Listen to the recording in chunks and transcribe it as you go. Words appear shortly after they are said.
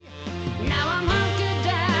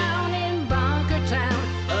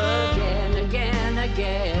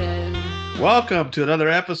Welcome to another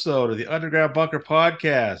episode of the Underground Bunker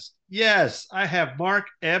Podcast. Yes, I have Mark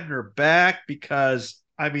Ebner back because,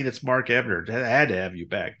 it's Mark Ebner. I had to have you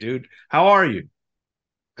back, dude. How are you?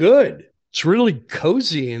 Good. It's really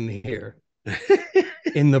cozy in here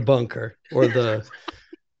in the bunker or the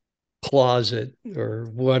closet or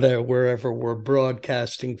whatever, wherever we're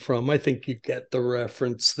broadcasting from. I think you get the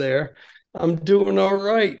reference there. I'm doing all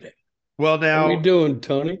right. Well, How we now, doing,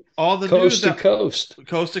 Tony? all the news Coast to that coast.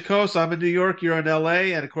 coast to coast. I'm in New York, you're in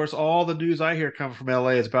LA, and of course, all the news I hear coming from LA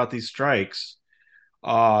is about these strikes.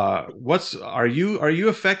 What's are you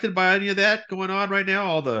affected by any of that going on right now?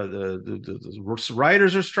 All the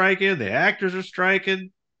writers are striking, the actors are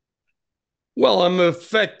striking. Well, I'm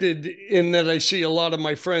affected in that I see a lot of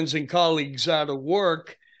my friends and colleagues out of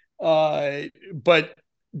work, but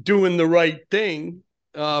doing the right thing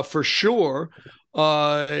for sure.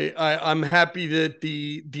 I'm happy that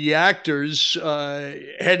the actors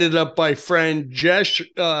headed up by Fran Jesh,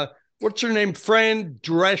 what's her name, Fran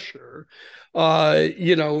Drescher,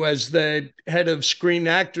 as the head of Screen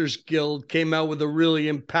Actors Guild, came out with a really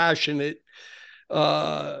uh,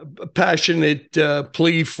 passionate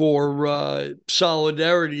plea for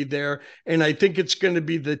solidarity there. And I think it's going to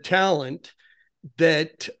be the talent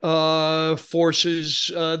that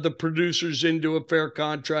forces the producers into a fair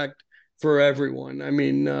contract for everyone.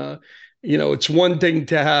 It's one thing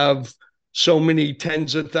to have so many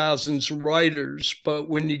tens of thousands of writers, but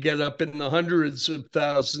when you get up in the hundreds of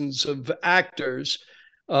thousands of actors,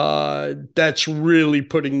 that's really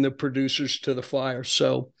putting the producers to the fire.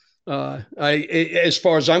 So as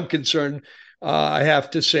far as I'm concerned, I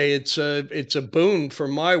have to say it's a boon for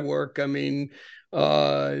my work. I mean,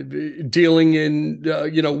 dealing in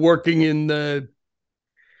working in the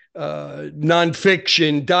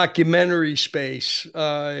nonfiction documentary space.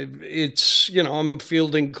 I'm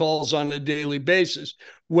fielding calls on a daily basis.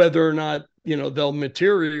 Whether or not they'll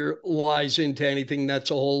materialize into anything,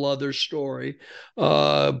 that's a whole other story.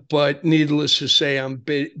 But needless to say, I'm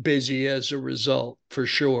busy as a result for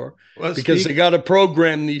sure, Well, because they speak got to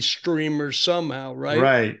program these streamers somehow, right?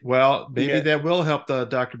 Right. Well, maybe Yeah. that will help the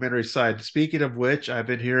documentary side. Speaking of which, I've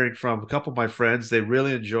been hearing from a couple of my friends. They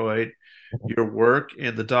really enjoyed your work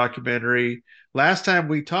in the documentary. Last time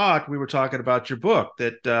we talked, we were talking about your book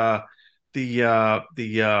that the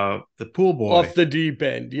pool boy. Off the deep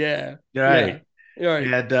end. Yeah. Right. Yeah. Right.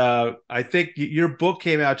 And I think your book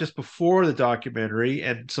came out just before the documentary,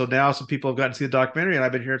 and so now some people have gotten to see the documentary, and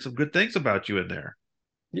I've been hearing some good things about you in there.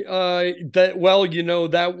 That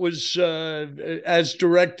was as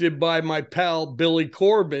directed by my pal Billy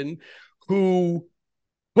Corbin, who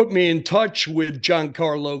put me in touch with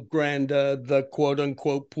Giancarlo Granda, the quote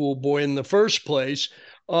unquote pool boy in the first place.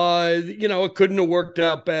 It couldn't have worked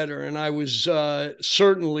out better. And I was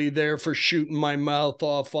certainly there for shooting my mouth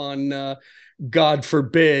off on, God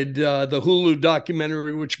forbid, the Hulu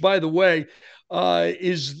documentary, which, by the way,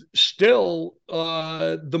 is still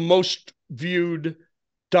the most viewed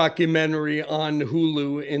documentary on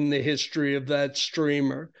Hulu in the history of that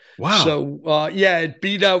streamer. Wow. So, yeah, it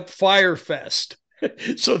beat out Firefest.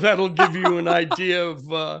 So that'll give you an idea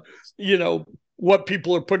of what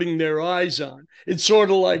people are putting their eyes on. It's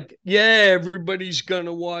sort of like, yeah, everybody's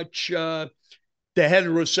gonna watch the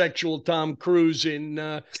heterosexual Tom Cruise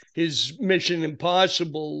in his Mission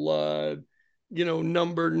Impossible,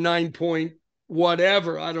 number 9 point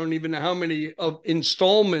whatever. I don't even know how many of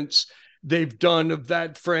installments they've done of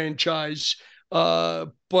that franchise.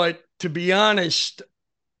 But to be honest,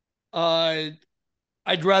 uh,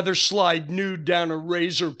 I'd rather slide nude down a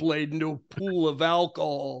razor blade into a pool of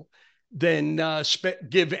alcohol than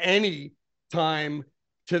give any time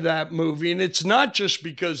to that movie. And it's not just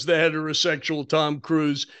because the heterosexual Tom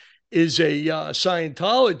Cruise is a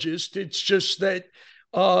Scientologist. It's just that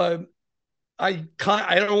uh, I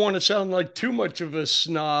don't want to sound like too much of a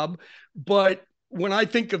snob, but when I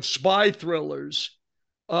think of spy thrillers,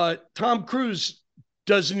 Tom Cruise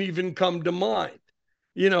doesn't even come to mind.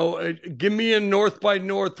 Give me a North by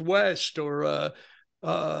Northwest or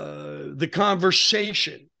The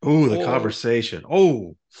Conversation, Oh, the or conversation.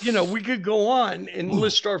 Oh, we could go on and ooh.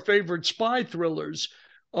 list our favorite spy thrillers.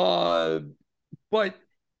 Uh, but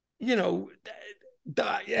you know,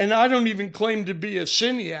 and I don't even claim to be a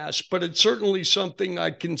cineast, but it's certainly something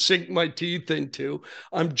I can sink my teeth into.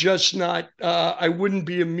 I'm just not. I wouldn't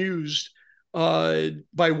be amused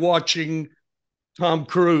by watching Tom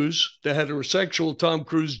Cruise, the heterosexual Tom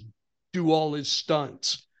Cruise, do all his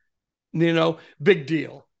stunts. Big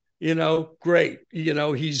deal. Great.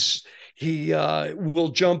 He will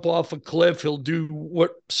jump off a cliff. He'll do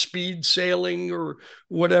what, speed sailing or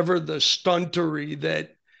whatever the stuntery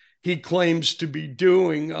that he claims to be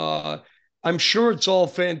doing. I'm sure it's all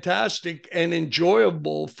fantastic and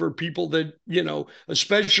enjoyable for people that,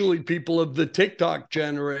 especially people of the TikTok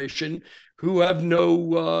generation who have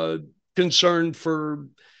no concern for,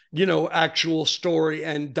 actual story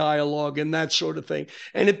and dialogue and that sort of thing.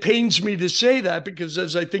 And it pains me to say that because,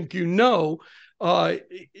 as I think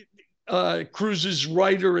uh, Cruise's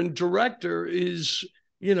writer and director is,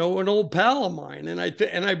 an old pal of mine, and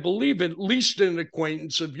I believe at least an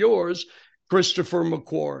acquaintance of yours, Christopher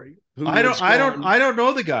McQuarrie, who has gone. I don't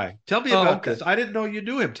know the guy. Tell me Oh, about okay. this. I didn't know you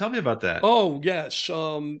knew him. Tell me about that. Oh, yes.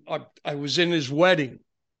 I was in his wedding.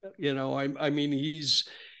 I mean,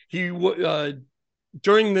 he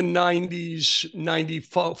during the 90s,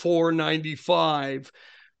 94, 95.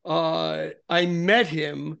 I met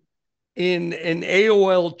him in an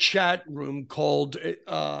AOL chat room called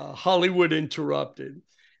Hollywood Interrupted.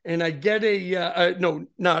 And I get no,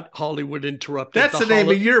 not Hollywood Interrupted, That's the name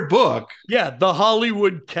of your book. the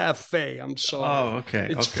Hollywood Cafe. I'm Oh, sorry. okay,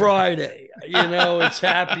 It's okay. Friday. It's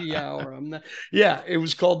happy hour. I'm not, yeah, it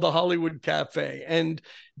was called the Hollywood Cafe. And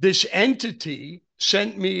this entity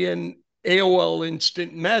sent me an AOL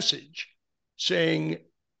instant message saying,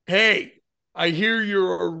 "Hey, I hear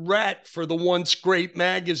you're a rat for the once great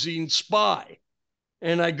magazine Spy."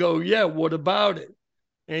 And I go, "Yeah, what about it?"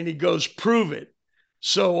 And he goes, "Prove it."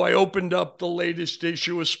 So I opened up the latest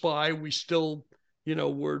issue of Spy. We still,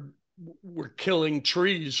 we're killing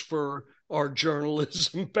trees for our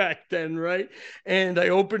journalism back then, right? And I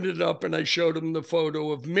opened it up and I showed him the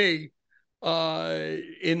photo of me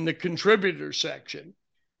in the contributor section.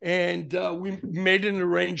 And we made an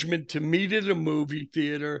arrangement to meet at a movie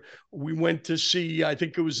theater. We went to see, I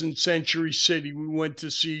think it was in Century City, we went to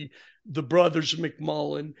see the Brothers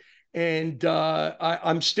McMullen. And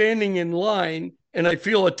I'm standing in line and I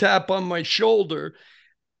feel a tap on my shoulder.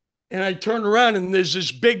 And I turn around and there's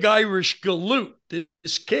this big Irish galoot,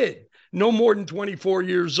 this kid, no more than 24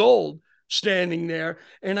 years old, standing there.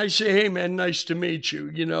 And I say, "Hey, man, nice to meet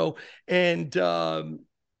you," And,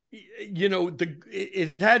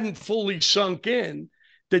 it hadn't fully sunk in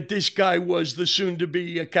that this guy was the soon to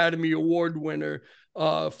be Academy Award winner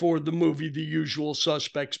for the movie The Usual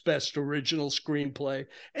Suspects Best Original Screenplay.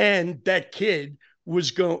 And that kid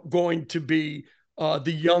was going to be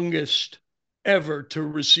the youngest ever to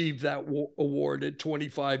receive that award at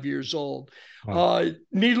 25 years old. Wow.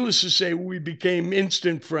 Needless to say, we became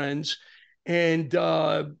instant friends, and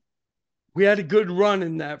we had a good run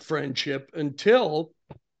in that friendship until,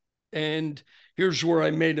 and here's where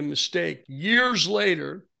I made a mistake. Years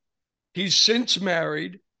later, he's since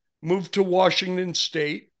married, moved to Washington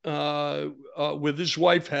State with his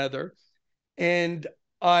wife Heather, and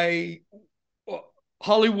I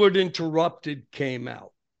Hollywood Interrupted came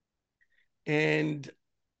out, and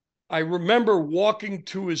I remember walking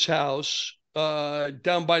to his house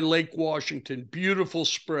down by Lake Washington, beautiful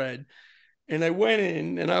spread. And I went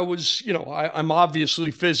in and I was, I'm obviously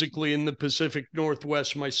physically in the Pacific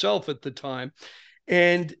Northwest myself at the time.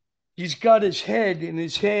 And he's got his head in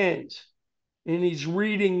his hands and he's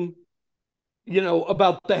reading,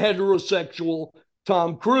 about the heterosexual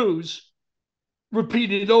Tom Cruise,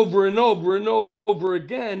 repeated over and over and over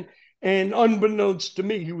again. And unbeknownst to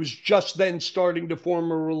me, he was just then starting to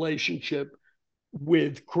form a relationship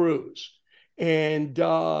with Cruise. And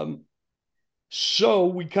so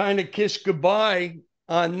we kind of kissed goodbye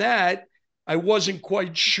on that. I wasn't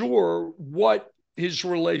quite sure what his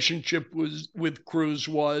relationship was with Cruz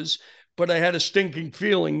was, but I had a stinking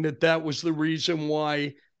feeling that that was the reason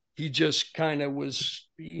why he just kind of was,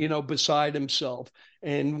 beside himself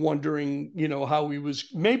and wondering, how he was,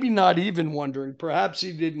 maybe not even wondering, perhaps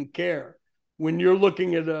he didn't care. When you're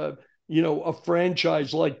looking at a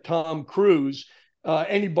franchise like Tom Cruise,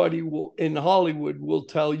 anybody will in Hollywood will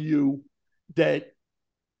tell you that,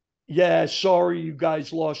 yeah, sorry you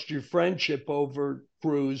guys lost your friendship over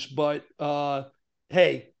Cruz, but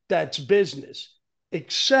hey, that's business.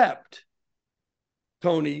 Except,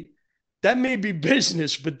 Tony, that may be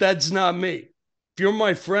business, but that's not me. If you're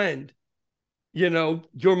my friend,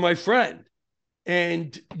 you're my friend.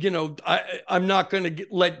 And, I'm not going to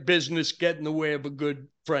let business get in the way of a good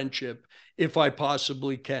friendship if I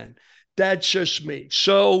possibly can. That's just me.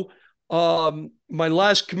 So, my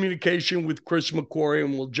last communication with Chris McQuarrie,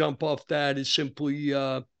 and we'll jump off that, is simply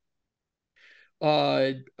got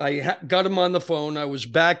him on the phone. I was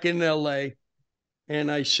back in LA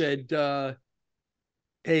and I said,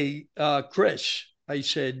 "Hey, Chris," I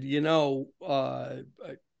said,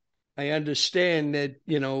 I understand that,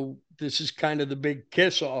 this is kind of the big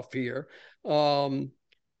kiss off here. And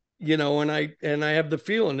I have the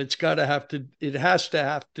feeling it has to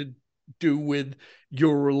have to do with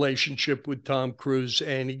your relationship with Tom Cruise.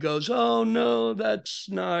 And he goes, oh, no, that's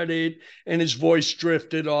not it. And his voice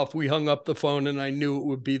drifted off. We hung up the phone, and I knew it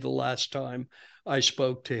would be the last time I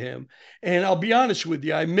spoke to him. And I'll be honest with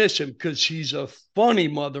you, I miss him because he's a funny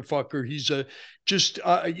motherfucker. He's a just,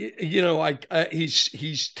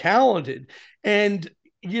 he's talented. And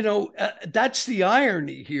that's the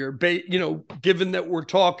irony here. Given that we're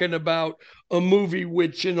talking about a movie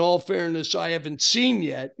which, in all fairness, I haven't seen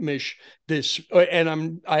yet, Mish.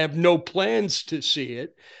 And I have no plans to see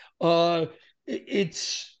it. Uh,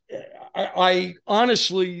 it's I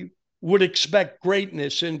honestly would expect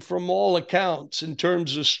greatness, and from all accounts, in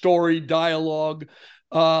terms of story, dialogue,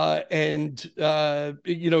 and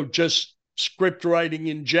just script writing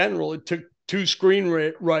in general, it took two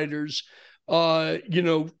screenwriters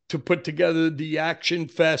to put together the Action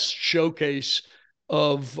Fest showcase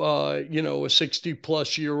of, a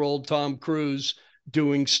 60-plus-year-old Tom Cruise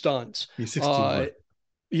doing stunts. He's 61.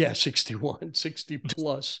 Yeah, 61, 60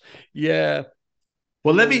 plus. Yeah.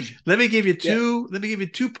 Well, There was, let me give you yeah, two let me give you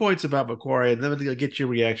 2 points about McQuarrie, and then I'll get your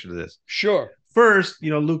reaction to this. sure. First,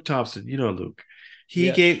 Luke Thompson. Luke.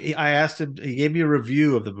 Yes. I asked him. He gave me a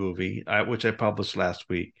review of the movie, which I published last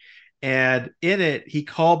week, and in it he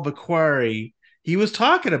called McQuarrie. He was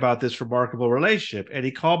talking about this remarkable relationship, and he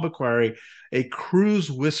called McQuarrie a cruise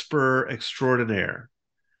whisperer extraordinaire,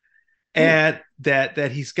 Hmm. and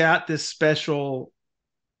that he's got this special,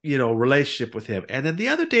 relationship with him. And then the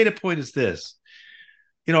other data point is this.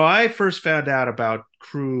 I first found out about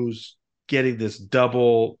Cruise getting this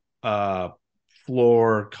double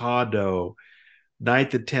floor condo,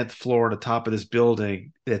 ninth and 10th floor on the top of this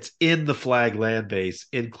building that's in the Flag Land Base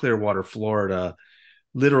in Clearwater, Florida,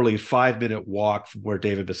 literally 5-minute walk from where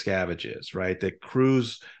David Miscavige is, right? That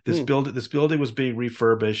Cruise, Hmm. this building was being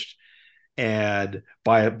refurbished and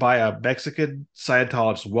by a Mexican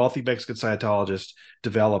Scientologist, wealthy Mexican Scientologist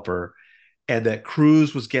developer, and that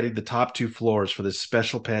Cruz was getting the top 2 floors for this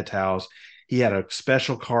special penthouse. He had a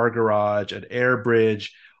special car garage, an air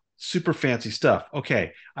bridge, super fancy stuff.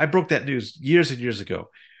 Okay, I broke that news years and years ago.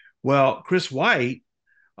 Well, Chris White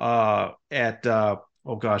at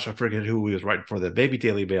oh gosh, I forget who he was writing for that, maybe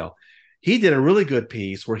Daily Mail. He did a really good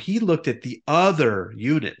piece where he looked at the other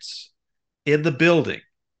units in the building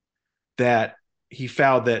that he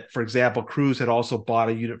found that, for example, Cruz had also bought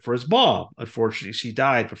a unit for his mom. Unfortunately, she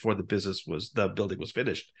died before the building was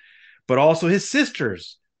finished. But also his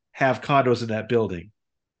sisters have condos in that building.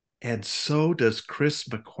 And so does Chris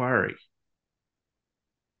McQuarrie.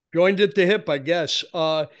 Joined at the hip, I guess.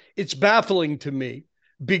 It's baffling to me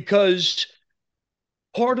because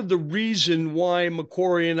part of the reason why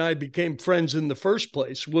McQuarrie and I became friends in the first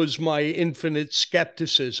place was my infinite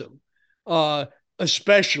skepticism, uh,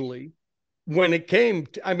 especially when it came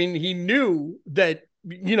to, I mean, he knew that,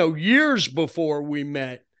 years before we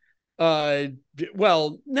met, uh,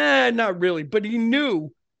 well, nah, not really, but he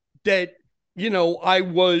knew that, I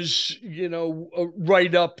was,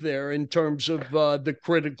 right up there in terms of the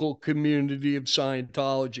critical community of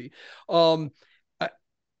Scientology. Um,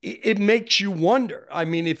 it makes you wonder. I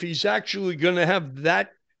mean, if he's actually going to have that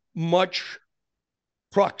much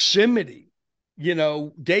proximity,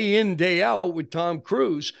 day in, day out with Tom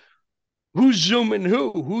Cruise, who's zooming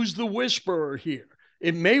who? Who's the whisperer here?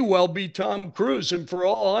 It may well be Tom Cruise. And for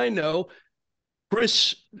all I know,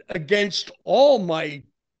 Chris, against all my,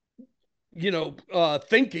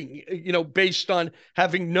 thinking, based on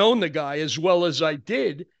having known the guy as well as I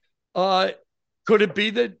did, uh, could it be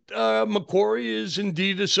that McQuarrie is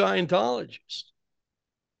indeed a Scientologist?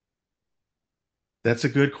 That's a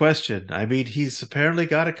good question. I mean, he's apparently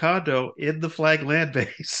got a condo in the Flag Land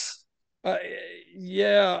Base. Uh,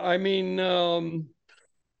 yeah, I mean,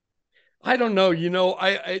 I don't know.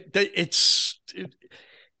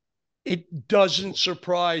 It doesn't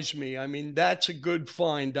surprise me. I mean, that's a good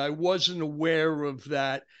find. I wasn't aware of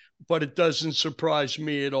that, but it doesn't surprise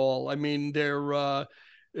me at all. I mean, uh,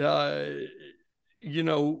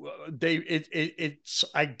 it's,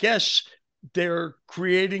 I guess they're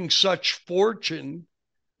creating such fortune,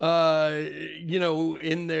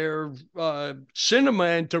 in their cinema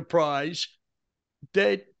enterprise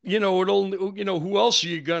that it only who else are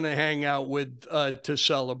you going to hang out with to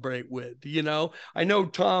celebrate with. I know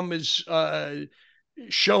Tom is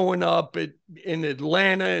showing up in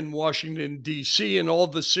Atlanta and Washington D.C. and all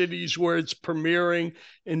the cities where it's premiering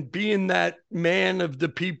and being that man of the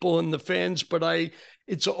people and the fans, but I'm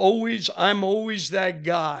always that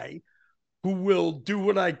guy who will do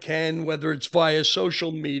what I can, whether it's via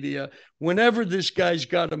social media. Whenever this guy's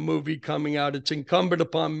got a movie coming out, it's incumbent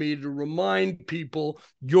upon me to remind people,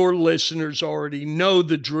 your listeners already know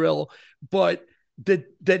the drill, but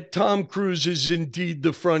that Tom Cruise is indeed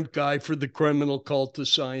the front guy for the criminal cult of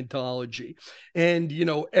Scientology. And,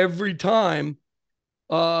 every time,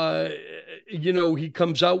 uh, he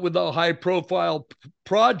comes out with a high profile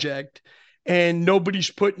project and nobody's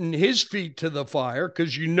putting his feet to the fire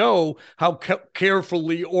because how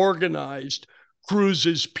carefully organized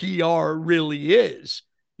Cruise's PR really is.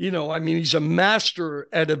 I mean, he's a master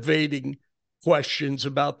at evading questions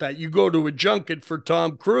about that. You go to a junket for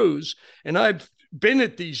Tom Cruise, and I've been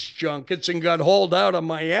at these junkets and got hauled out on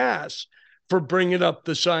my ass for bringing up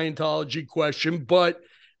the Scientology question, but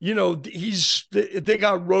they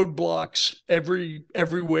got roadblocks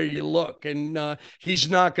everywhere you look, and he's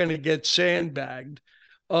not going to get sandbagged,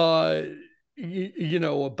 uh,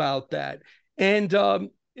 about that. And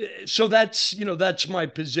so that's my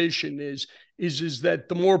position is that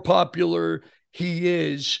the more popular he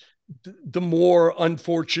is, the more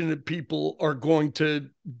unfortunate people are going to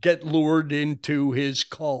get lured into his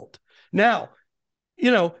cult. Now,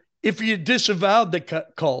 if he had disavowed the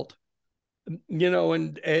cult,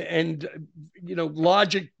 and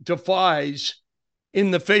logic defies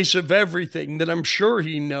in the face of everything that I'm sure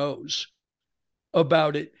he knows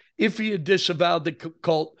about it. If he had disavowed the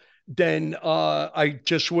cult, then I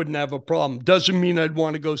just wouldn't have a problem. Doesn't mean I'd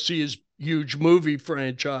want to go see his huge movie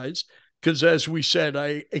franchise, because as we said,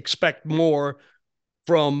 I expect more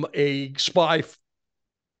from a spy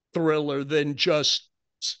thriller than just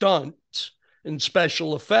stunts and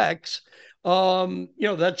special effects.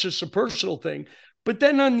 That's just a personal thing. But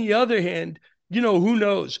then on the other hand, who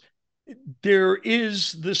knows? There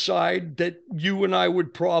is the side that you and I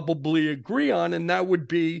would probably agree on, and that would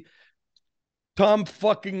be Tom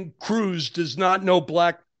fucking Cruise does not know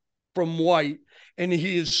black from white. And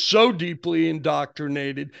he is so deeply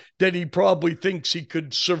indoctrinated that he probably thinks he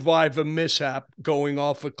could survive a mishap going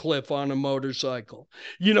off a cliff on a motorcycle,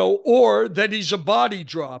 or that he's a body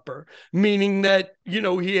dropper, meaning that,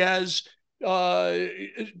 he has uh,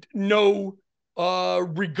 no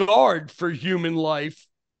regard for human life,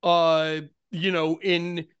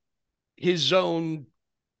 in his own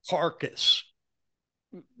carcass.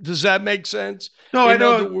 Does that make sense? No, I In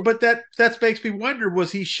other know, words, but that makes me wonder: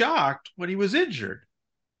 was he shocked when he was injured?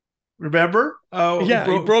 Remember, he yeah,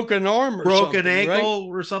 he broke an arm or broke an something, right? ankle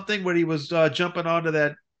or something when he was jumping onto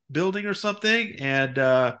that building or something, and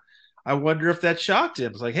I wonder if that shocked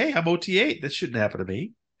him. It's like, hey, I'm OT8. That shouldn't happen to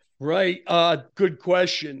me. Right. Good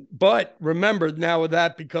question. But remember, now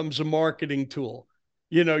that becomes a marketing tool.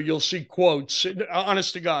 You'll see quotes.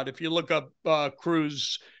 Honest to God, if you look up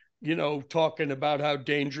Cruz, talking about how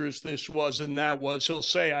dangerous this was and that was, he'll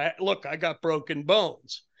say, look, I got broken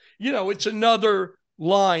bones. It's another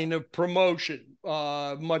line of promotion,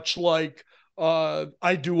 much like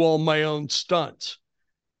I do all my own stunts,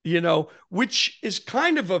 which is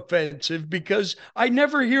kind of offensive because I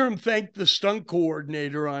never hear him thank the stunt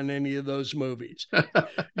coordinator on any of those movies.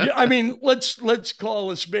 Yeah, I mean, let's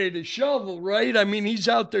call a spade a shovel, right? I mean, he's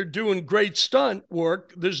out there doing great stunt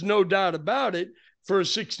work. There's no doubt about it for a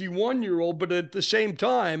 61-year-old, but at the same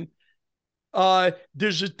time,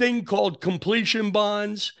 there's a thing called completion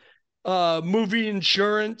bonds, movie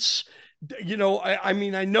insurance. I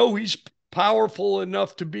mean, I know he's powerful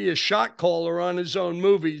enough to be a shot caller on his own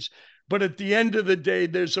movies, but at the end of the day,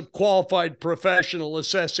 there's a qualified professional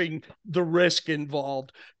assessing the risk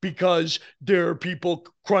involved because there are people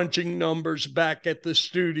crunching numbers back at the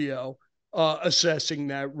studio, assessing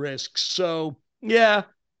that risk. So, yeah,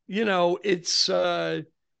 it's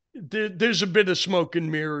there's a bit of smoke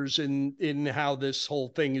and mirrors in how this whole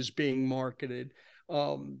thing is being marketed.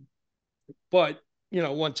 Um, but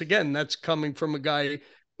once again, that's coming from a guy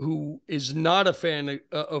who is not a fan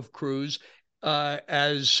of Cruise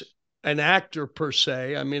as an actor per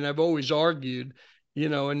se. I mean, I've always argued,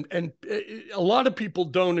 and a lot of people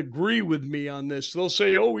don't agree with me on this. They'll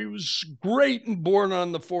say, "Oh, he was great and Born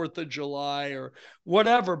on the July 4th or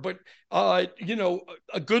whatever." But a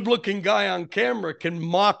good-looking guy on camera can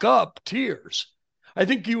mock up tears. I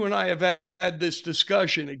think you and I have had this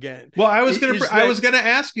discussion again. Well, Is I was that gonna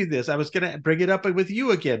ask you this. I was gonna bring it up with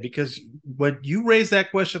you again because when you raised that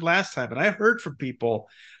question last time, and I heard from people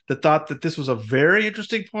that thought that this was a very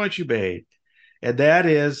interesting point you made, and that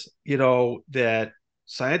is, that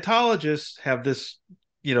Scientologists have this,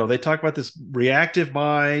 they talk about this reactive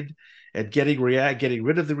mind and getting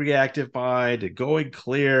rid of the reactive mind and going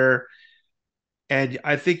clear. And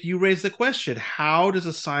I think you raised the question: how does a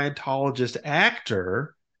Scientologist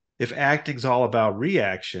actor, if acting's all about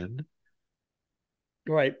reaction,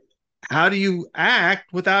 right? how do you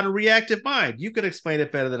act without a reactive mind? You can explain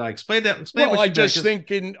it better than I explain that. Explain Well, what I you meant, just because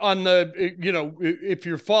think on the, if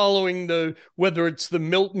you're following whether it's the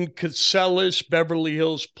Milton Casellas Beverly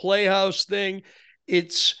Hills Playhouse thing,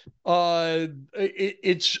 it's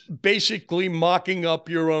it's basically mocking up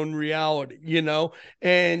your own reality,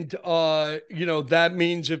 and that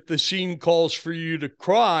means if the scene calls for you to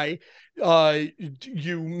cry,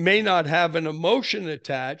 you may not have an emotion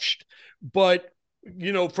attached, but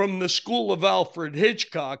from the school of Alfred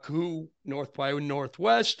Hitchcock, who North by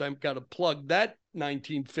Northwest, I've got to plug that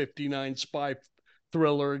 1959 spy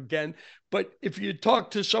thriller again. But if you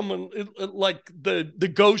talk to someone like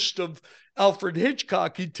the ghost of Alfred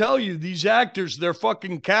Hitchcock, he'd tell you these actors, they're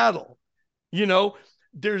fucking cattle. You know,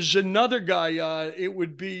 there's another guy, it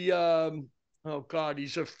would be, oh God,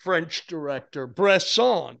 he's a French director,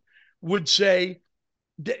 Bresson, would say,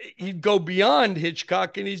 he'd go beyond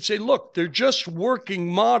Hitchcock and he'd say, look, they're just working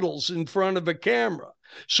models in front of a camera.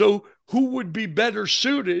 So who would be better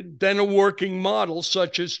suited than a working model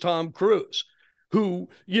such as Tom Cruise, who,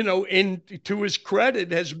 in to his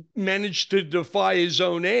credit, has managed to defy his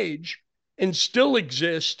own age and still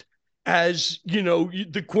exist as,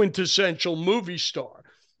 the quintessential movie star.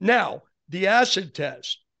 Now, the acid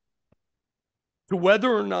test to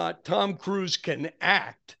whether or not Tom Cruise can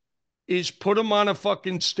act is put him on a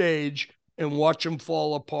fucking stage and watch him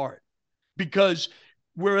fall apart. Because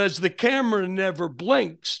whereas the camera never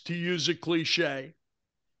blinks, to use a cliche,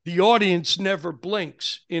 the audience never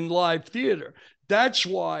blinks in live theater. That's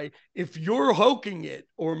why if you're hoking it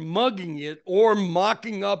or mugging it or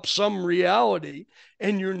mocking up some reality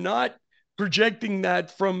and you're not projecting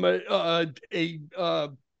that from what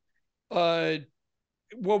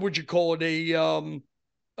would you call it,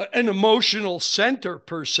 an emotional center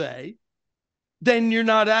per se, then you're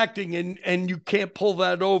not acting, and you can't pull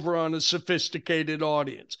that over on a sophisticated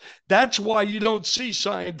audience. That's why you don't see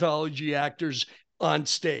Scientology actors on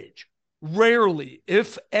stage. Rarely,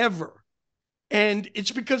 if ever. And it's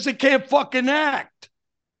because they can't fucking act.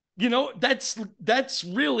 That's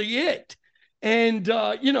really it. And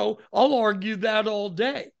I'll argue that all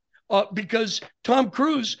day. Because Tom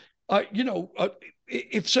Cruise,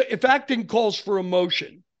 if acting calls for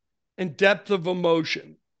emotion and depth of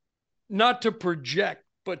emotion, not to project,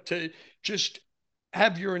 but to just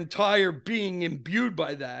have your entire being imbued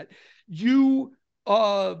by that, you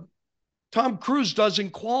Tom Cruise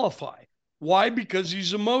doesn't qualify. Why? Because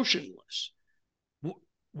he's emotionless.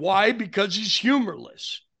 Why? Because he's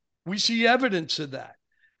humorless. We see evidence of that.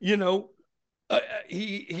 You know,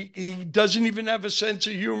 he doesn't even have a sense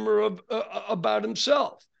of humor about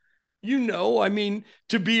himself. I mean,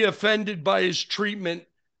 to be offended by his treatment,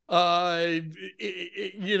 in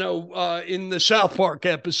the South Park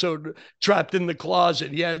episode, Trapped in the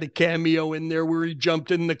Closet, he had a cameo in there where he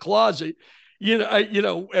jumped in the closet, where,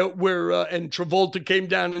 and Travolta came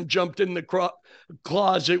down and jumped in the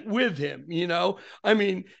closet with him, I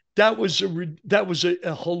mean, that was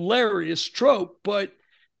a hilarious trope, but,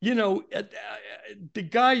 the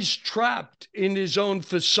guy's trapped in his own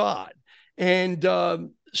facade.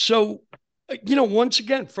 And, so, once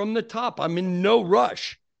again, from the top, I'm in no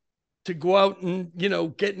rush to go out and,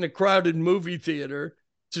 get in a crowded movie theater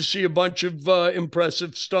to see a bunch of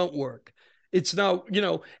impressive stunt work. It's now,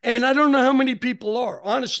 and I don't know how many people are.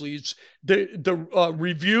 Honestly, it's the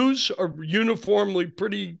reviews are uniformly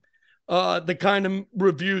pretty the kind of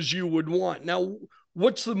reviews you would want. Now,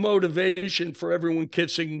 what's the motivation for everyone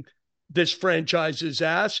kissing this franchise's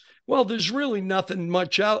ass? Well, there's really nothing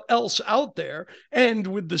much else out there. And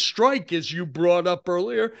with the strike, as you brought up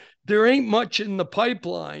earlier, there ain't much in the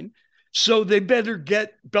pipeline. So they better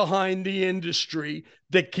get behind the industry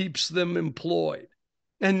that keeps them employed.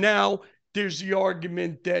 And now there's the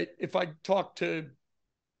argument that if I talk to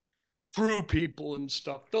crew people and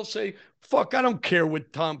stuff, they'll say, fuck, I don't care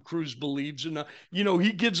what Tom Cruise believes in.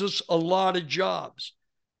 He gives us a lot of jobs.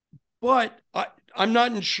 But I'm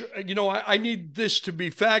not sure, I need this to be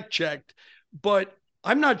fact checked, but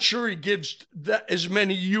I'm not sure he gives that as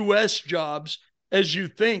many U.S. jobs as you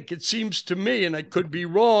think. It seems to me, and I could be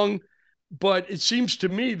wrong, but it seems to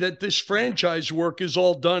me that this franchise work is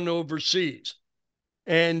all done overseas.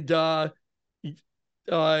 And, I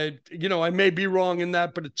may be wrong in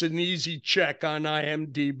that, but it's an easy check on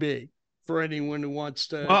IMDb for anyone who wants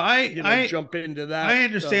well, to, I jump into I that.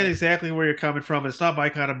 understand exactly where you're coming from. It's not my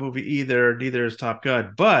kind of movie either. Neither is Top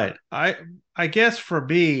Gun. But I guess for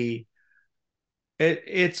me,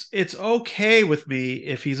 it's okay with me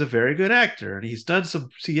if he's a very good actor, and he has done some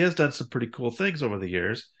pretty cool things over the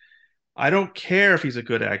years. I don't care if he's a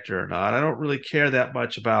good actor or not. I don't really care that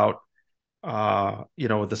much about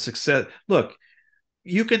the success. Look,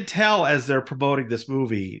 you can tell as they're promoting this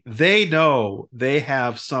movie, they know they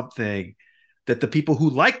have something that the people who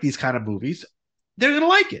like these kind of movies, they're going to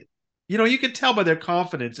like it. You know, you can tell by their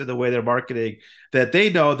confidence in the way they're marketing that they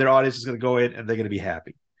know their audience is going to go in and they're going to be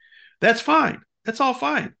happy. That's fine. That's all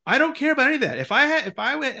fine. I don't care about any of that. If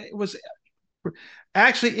I was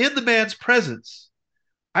actually in the man's presence,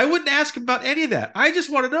 I wouldn't ask him about any of that. I just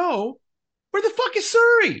want to know, where the fuck is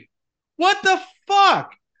Surrey? What the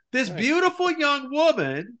fuck? This Right. beautiful young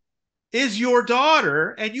woman is your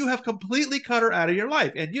daughter, and you have completely cut her out of your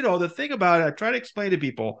life. And you know, the thing about it, I try to explain to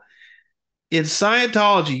people in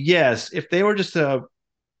Scientology, yes, if they were just a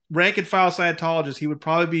rank and file Scientologist, he would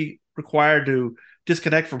probably be required to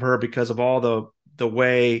disconnect from her because of all the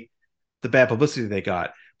way the bad publicity they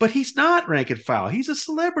got. But he's not rank and file. He's a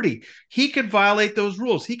celebrity. He can violate those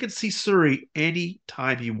rules. He can see Surrey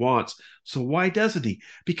anytime he wants. So why doesn't he?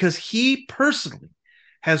 Because he personally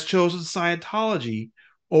has chosen Scientology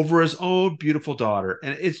over his own beautiful daughter.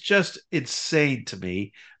 And it's just insane to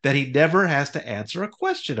me that he never has to answer a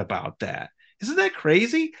question about that. Isn't that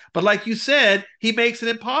crazy? But like you said, he makes it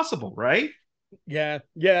impossible, right? Yeah,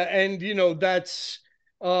 yeah, and that's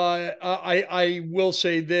I will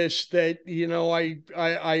say this, that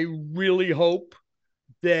I really hope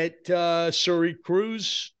that Suri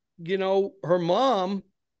Cruz, her mom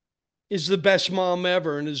is the best mom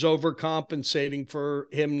ever and is overcompensating for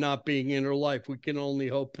him not being in her life. We can only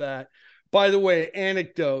hope that. By the way,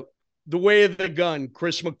 anecdote: The Way of the Gun,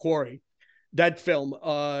 Chris McQuarrie, that film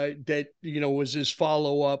that was his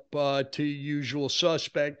follow up to Usual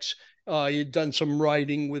Suspects. He had done some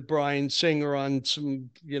writing with Brian Singer on some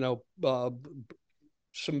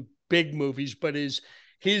some big movies, but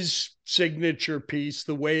his signature piece,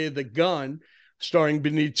 The Way of the Gun, starring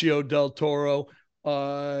Benicio del Toro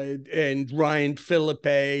and Ryan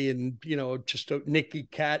Philippe, and just Nicky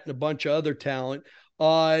Cat and a bunch of other talent.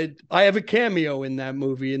 I have a cameo in that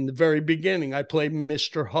movie in the very beginning. I play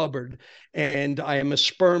Mr. Hubbard, and I am a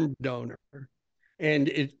sperm donor. And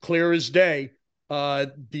it clear as day.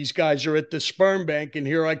 These guys are at the sperm bank, and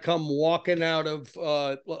here I come walking out of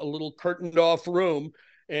a little curtained off room.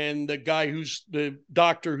 And the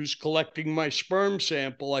doctor who's collecting my sperm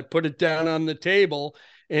sample, I put it down on the table,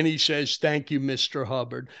 and he says, "Thank you, Mr.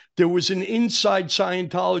 Hubbard." There was an inside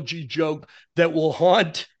Scientology joke that will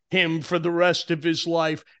haunt him for the rest of his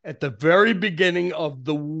life at the very beginning of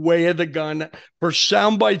The Way of the Gun. For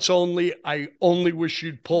sound bites only, I only wish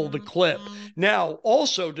you'd pull the clip. Now,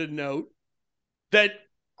 also to note that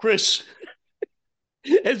Chris,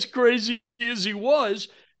 as crazy as he was,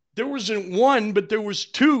 there wasn't one, but there was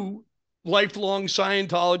two lifelong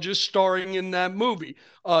Scientologists starring in that movie.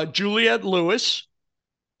 Juliette Lewis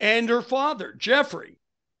and her father, Jeffrey.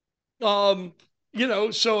 Um,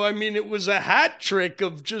 so I mean, it was a hat trick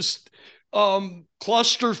of just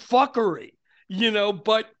cluster fuckery,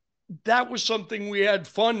 but that was something we had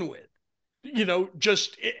fun with,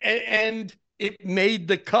 just and it made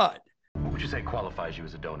the cut. What would you say qualifies you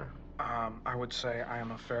as a donor? I would say I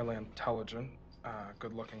am a fairly intelligent,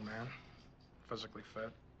 good-looking man, physically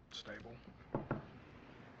fit, stable.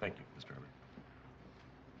 Thank you, Mr.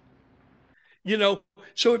 Herbert.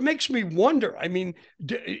 So it makes me wonder. I mean,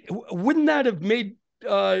 wouldn't that have made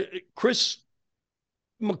Chris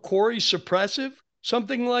McQuarrie suppressive,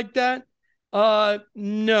 something like that?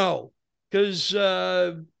 No, because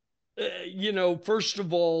first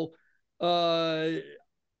of all, I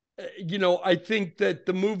think that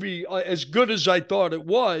the movie, as good as I thought it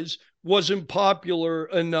wasn't popular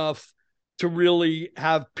enough to really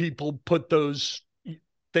have people put those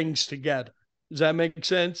things together. Does that make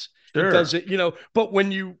sense? It Sure. doesn't,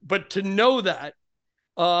 but to know that,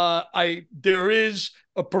 there is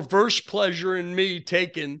a perverse pleasure in me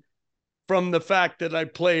taken from the fact that I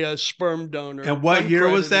play a sperm donor, And what year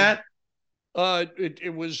was uncredited. that?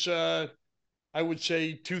 It was, I would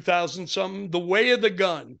say 2000 something. The Way of the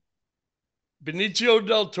Gun. Benicio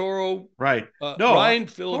del Toro, Right. No, Ryan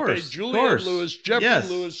of Philippe, course, of Juliette course. Lewis, Jeffrey Yes.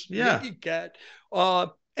 Lewis, Yeah. Nicky Cat.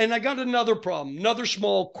 And I got another problem, another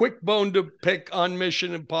small, quick bone to pick on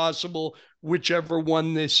Mission Impossible, whichever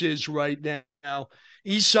one this is right now.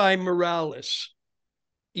 Isai Morales.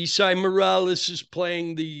 Isai Morales is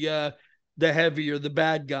playing the heavy or the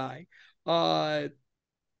bad guy. I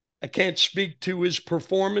can't speak to his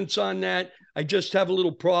performance on that. I just have a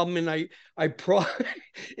little problem, and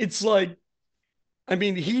it's like, I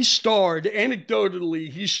mean, he starred in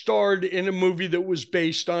a movie that was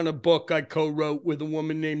based on a book I co-wrote with a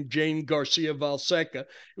woman named Jane Garcia Valseca.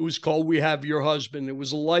 It was called We Have Your Husband. It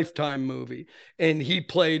was a Lifetime movie, and he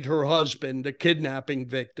played her husband, a kidnapping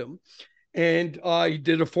victim. And he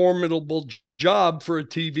did a formidable job for a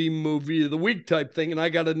TV movie of the week type thing, and I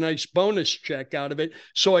got a nice bonus check out of it.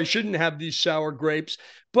 So I shouldn't have these sour grapes.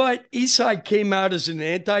 But Esai came out as an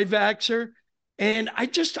anti-vaxxer. And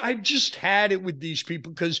I've just had it with these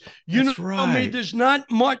people because That's me, right. there's not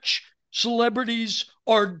much celebrities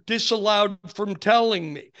are disallowed from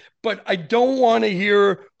telling me, but I don't want to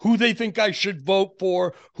hear who they think I should vote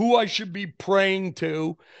for, who I should be praying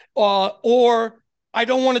to, or I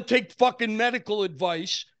don't want to take fucking medical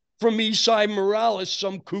advice from Esai Morales,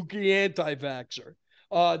 some kooky anti-vaxxer.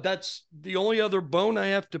 That's the only other bone I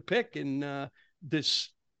have to pick in this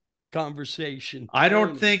conversation. Tony. I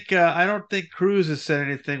don't think Cruz has said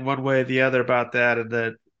anything one way or the other about that, and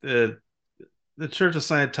that the Church of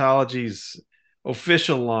Scientology's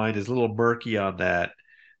official line is a little murky on that.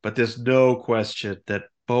 But there's no question that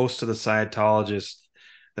most of the Scientologists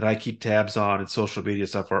that I keep tabs on in social media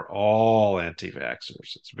stuff are all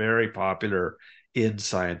anti-vaxxers. It's very popular in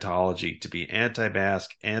Scientology to be anti-mask,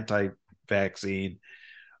 anti-vaccine,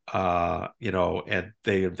 and they're all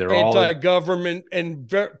in. Anti-government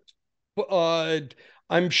and uh,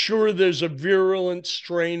 I'm sure there's a virulent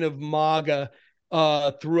strain of MAGA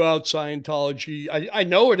throughout Scientology. I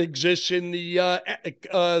know it exists in the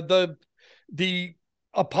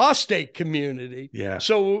apostate community. Yeah.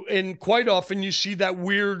 So, and quite often you see that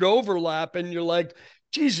weird overlap, and you're like,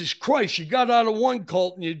 Jesus Christ, you got out of one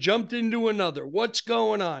cult and you jumped into another. What's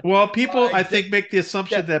going on? Well, people, I think, make the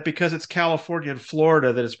assumption Yeah. that because it's California and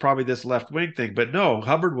Florida, that it's probably this left wing thing. But no,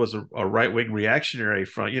 Hubbard was a right wing reactionary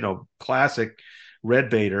from, classic red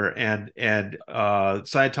baiter, and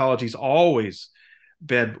Scientology's always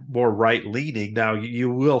been more right leaning. Now, you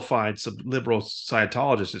will find some liberal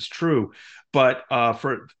Scientologists, it's true, but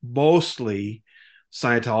for mostly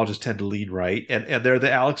Scientologists tend to lean right, and they're the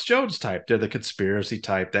Alex Jones type. They're the conspiracy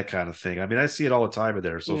type, that kind of thing. I mean, I see it all the time in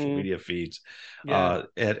their social media feeds. Yeah.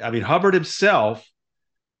 And I mean, Hubbard himself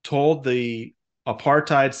told the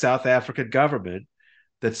apartheid South African government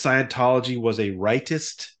that Scientology was a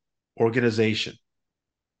rightist organization.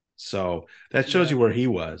 So that shows Yeah. you where he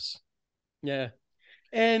was. Yeah.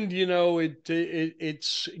 And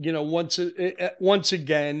it's once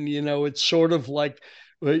again, it's sort of like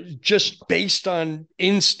just based on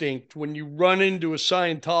instinct when you run into a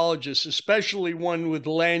Scientologist, especially one with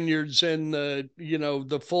lanyards and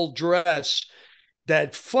the full dress,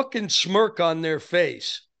 that fucking smirk on their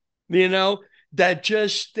face, you know, that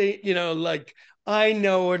just like, I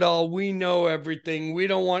know it all, we know everything, we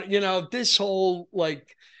don't want, this whole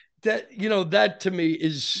like that, that to me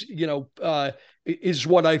is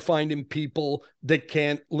what I find in people that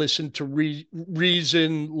can't listen to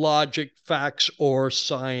reason, logic, facts, or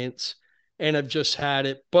science. And I've just had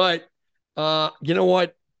it. But you know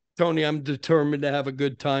what, Tony? I'm determined to have a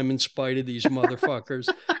good time in spite of these motherfuckers.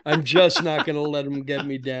 I'm just not going to let them get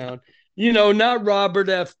me down. Not Robert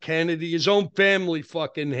F. Kennedy. His own family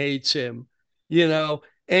fucking hates him,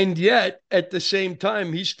 and yet at the same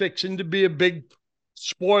time, he's fixing to be a big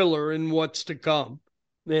spoiler in what's to come.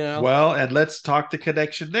 Well, and let's talk the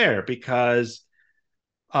connection there because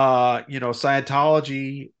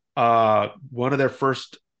Scientology, one of their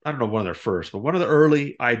first, I don't know, one of their first, but one of the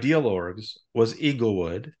early ideal orgs was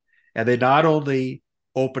Inglewood. And they not only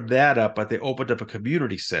opened that up, but they opened up a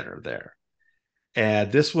community center there.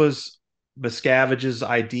 And this was Miscavige's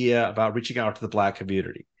idea about reaching out to the Black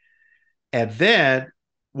community. And then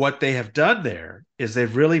what they have done there is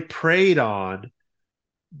they've really preyed on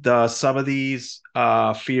some of these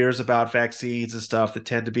fears about vaccines and stuff that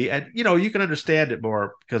tend to be, and you can understand it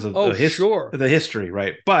more because of sure, the history,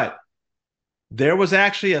 right? But there was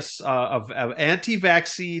actually a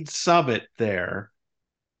anti-vaccine summit there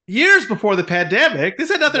years before the pandemic. This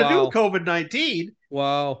had nothing to do with COVID-19.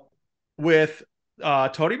 Wow. With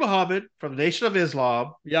Tony Muhammad from the Nation of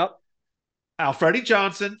Islam. Yep. Alfredi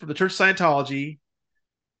Johnson from the Church of Scientology,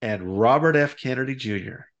 and Robert F. Kennedy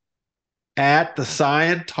Jr. at the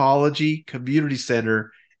Scientology Community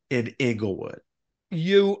Center in Inglewood.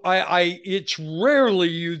 It's rarely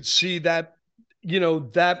you'd see that,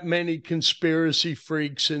 that many conspiracy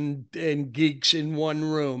freaks and geeks in one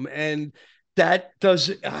room. And that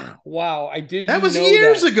does, wow, I didn't That was know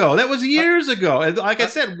years that. ago. That was years ago. And like I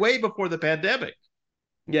said, way before the pandemic.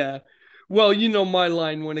 Yeah. Well, my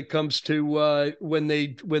line when it comes to when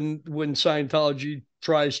Scientology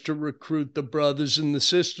tries to recruit the brothers and the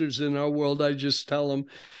sisters in our world, I just tell them,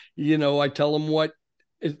 I tell them what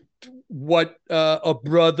a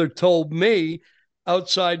brother told me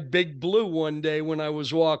outside Big Blue one day when I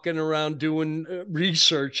was walking around doing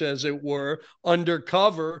research, as it were,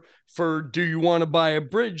 undercover for "Do You Want to Buy a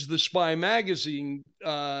Bridge?" the Spy magazine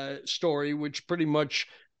story, which pretty much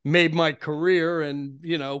made my career and,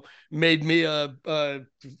 made me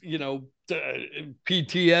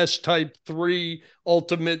PTS type 3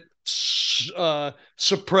 ultimate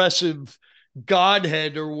suppressive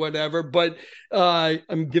godhead or whatever. But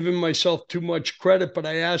I'm giving myself too much credit. But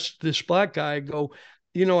I asked this black guy, I go,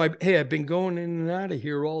 I've been going in and out of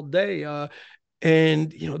here all day.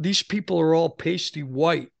 And, these people are all pasty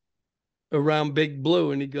white around Big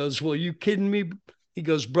Blue. And he goes, well, you kidding me? He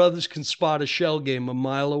goes, brothers can spot a shell game a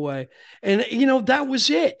mile away. And, that was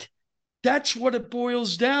it. That's what it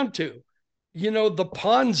boils down to. The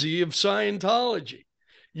Ponzi of Scientology,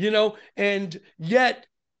 and yet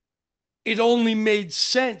it only made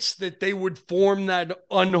sense that they would form that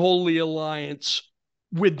unholy alliance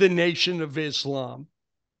with the Nation of Islam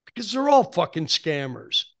because they're all fucking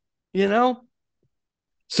scammers,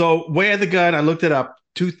 So, Way of the Gun, I looked it up.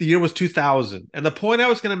 The year was 2000. And the point I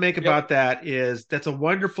was going to make about that is that's a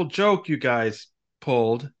wonderful joke you guys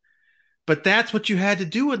pulled, but that's what you had to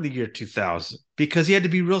do in the year 2000 because you had to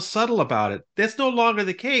be real subtle about it. That's no longer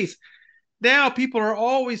the case. Now people are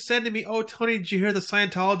always sending me, oh, Tony, did you hear the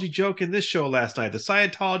Scientology joke in this show last night? The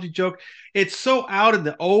Scientology joke. It's so out in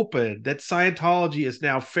the open that Scientology is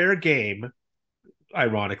now fair game,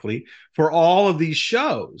 ironically, for all of these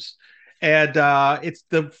shows. And it's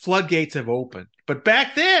the floodgates have opened. But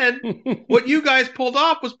back then, what you guys pulled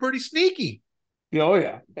off was pretty sneaky. Oh,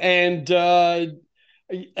 yeah. And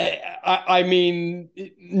I mean,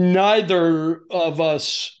 neither of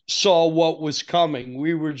us saw what was coming.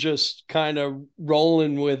 We were just kind of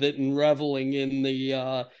rolling with it and reveling in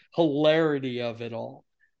the hilarity of it all.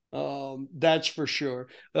 That's for sure.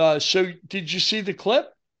 So did you see the clip?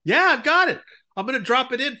 Yeah, I've got it. I'm going to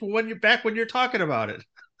drop it in for when you're talking about it.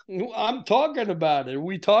 I'm talking about it. Are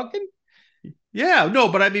we talking? Yeah, no,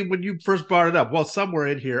 but I mean, when you first brought it up, well, somewhere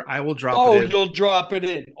in here, I will drop it in. Oh, you'll drop it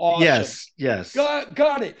in. Awesome. Yes.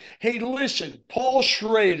 Got it. Hey, listen, Paul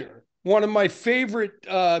Schrader, one of my favorite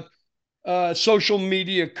social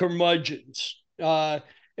media curmudgeons. And,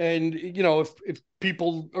 if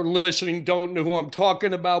people are listening, don't know who I'm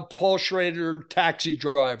talking about, Paul Schrader, taxi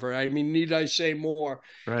driver. I mean, need I say more?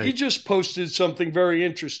 Right. He just posted something very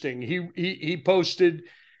interesting. He posted,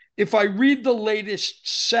 if I read the latest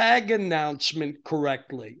SAG announcement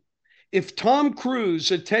correctly, if Tom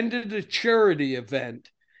Cruise attended a charity event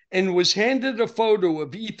and was handed a photo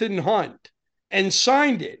of Ethan Hunt and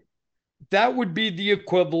signed it, that would be the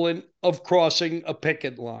equivalent of crossing a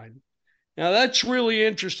picket line. Now, that's really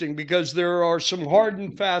interesting because there are some hard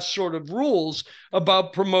and fast sort of rules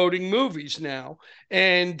about promoting movies now.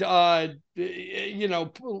 And,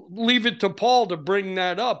 leave it to Paul to bring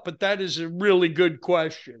that up. But that is a really good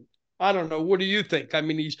question. I don't know. What do you think? I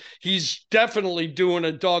mean, he's definitely doing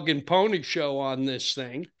a dog and pony show on this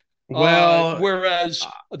thing. Well, whereas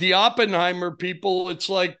the Oppenheimer people, it's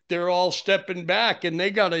like they're all stepping back and they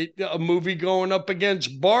got a movie going up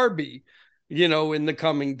against Barbie, in the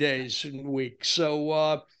coming days and weeks.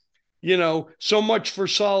 So, so much for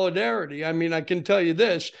solidarity. I mean, I can tell you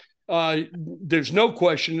this. There's no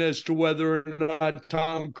question as to whether or not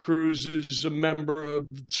Tom Cruise is a member of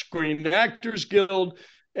the Screen Actors Guild.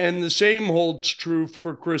 And the same holds true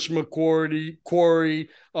for Chris McQuarrie,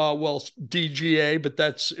 DGA, but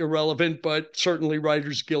that's irrelevant, but certainly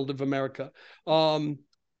Writers Guild of America.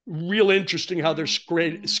 Real interesting how they're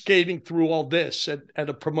skating through all this at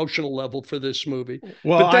a promotional level for this movie.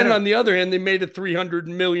 Well, but then on the other hand, they made a $300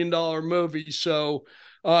 million movie, so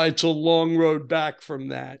it's a long road back from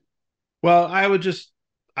that. Well,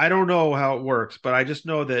 I don't know how it works, but I just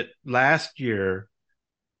know that last year,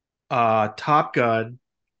 Top Gun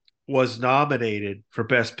was nominated for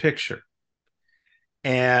Best Picture.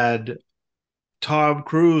 And Tom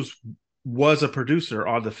Cruise was a producer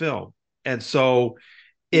on the film. And so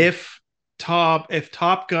if Top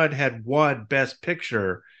Gun had won Best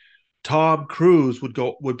Picture, Tom Cruise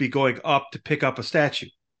would be going up to pick up a statue.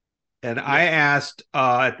 And I asked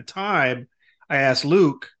at the time, I asked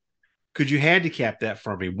Luke, could you handicap that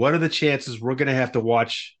for me? What are the chances we're going to have to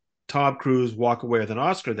watch Tom Cruise walk away with an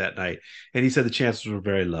Oscar that night? And he said the chances were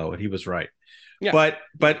very low, and he was right. Yeah.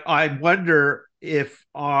 But I wonder if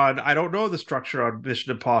I don't know the structure on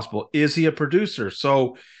Mission Impossible. Is he a producer?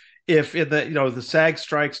 So if in the SAG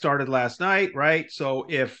strike started last night, right? So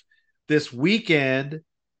if this weekend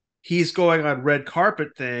he's going on red carpet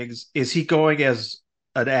things, is he going as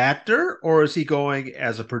an actor or is he going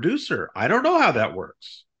as a producer? I don't know how that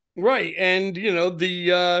works. Right. And,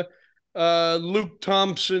 the Luke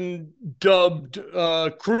Thompson dubbed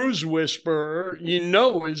Cruise Whisperer,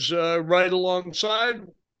 is right alongside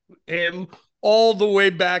him all the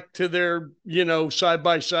way back to their,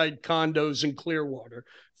 side-by-side condos in Clearwater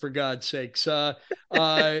for God's sakes. They're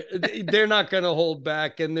not going to hold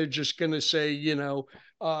back, and they're just going to say,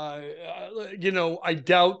 I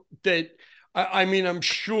doubt that. I mean, I'm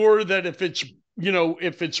sure that if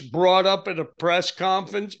it's brought up at a press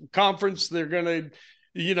conference, they're going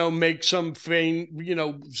to, make some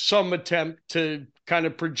some attempt to kind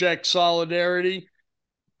of project solidarity.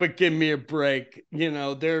 But give me a break.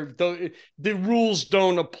 The rules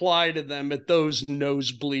don't apply to them at those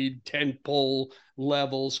nosebleed tentpole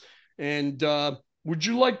levels. And would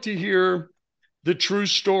you like to hear the true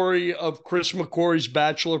story of Chris McQuarrie's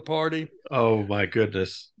bachelor party? Oh my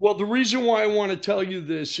goodness. Well, the reason why I want to tell you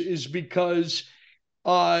this is because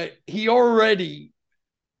he already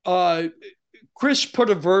Chris put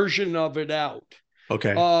a version of it out.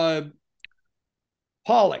 Okay.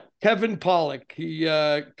 Kevin Pollak, he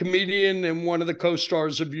comedian and one of the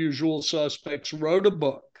co-stars of Usual Suspects, wrote a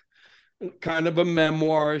book, kind of a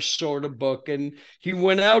memoir sort of book, and he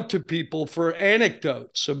went out to people for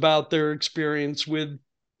anecdotes about their experience with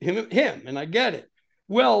him, and I get it.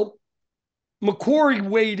 Well, McQuarrie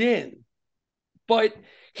weighed in, but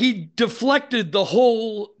he deflected the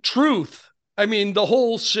whole truth. I mean, the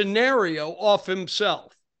whole scenario off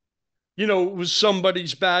himself. It was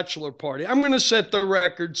somebody's bachelor party. I'm going to set the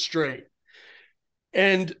record straight.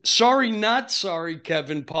 And sorry, not sorry,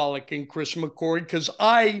 Kevin Pollak and Chris McQuarrie, because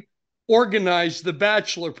I organized the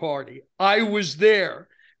bachelor party. I was there.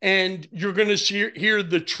 And you're going to hear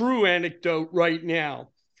the true anecdote right now.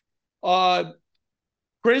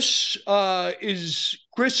 Chris, I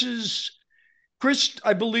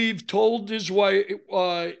believe, told his wife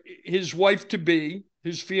to be,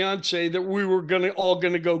 his fiance, that we were all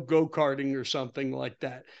gonna go karting or something like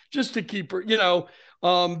that, just to keep her,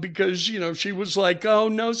 because she was like, oh,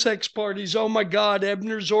 no sex parties. Oh my God,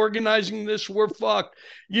 Ebner's organizing this. We're fucked,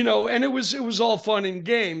 and it was all fun and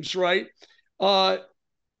games, right?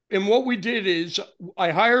 And what we did is I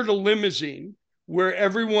hired a limousine where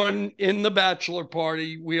everyone in the bachelor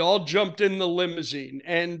party, we all jumped in the limousine.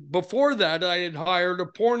 And before that, I had hired a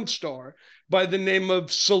porn star by the name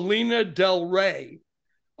of Selena Del Rey.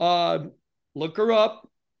 Look her up.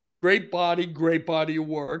 Great body of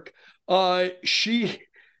work. She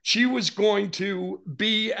was going to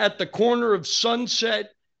be at the corner of Sunset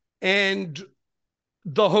and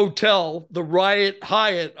the hotel, the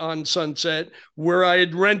Hyatt on Sunset, where I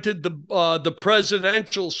had rented the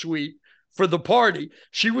presidential suite for the party.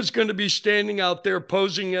 She was going to be standing out there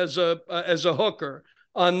posing as a hooker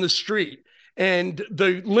on the street. And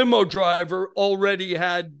the limo driver already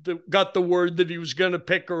got the word that he was going to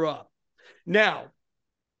pick her up. Now,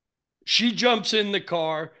 she jumps in the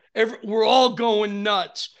car. We're all going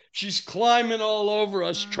nuts. She's climbing all over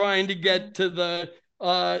us, trying to get to the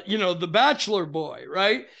bachelor boy,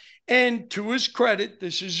 right? And to his credit,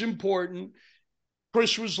 this is important,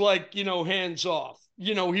 Chris was like, hands off.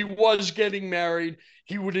 He was getting married.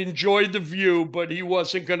 He would enjoy the view, but he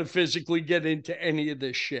wasn't going to physically get into any of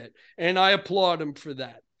this shit. And I applaud him for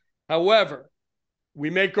that. However, we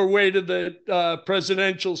make our way to the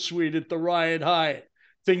presidential suite at the Hyatt.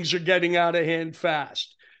 Things are getting out of hand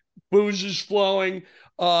fast. Booze is flowing.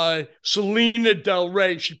 Selena Del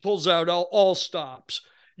Rey, she pulls out all stops,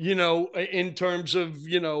 in terms of,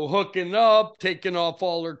 hooking up, taking off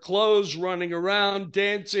all her clothes, running around,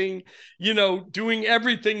 dancing, doing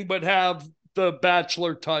everything but have the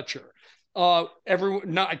bachelor touch her. I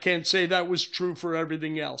can't say that was true for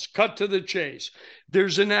everything else. Cut to the chase.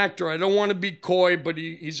 There's an actor. I don't want to be coy, but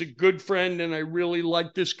he's a good friend, and I really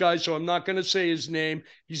like this guy, so I'm not going to say his name.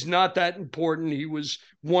 He's not that important. He was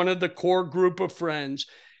one of the core group of friends.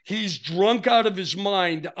 He's drunk out of his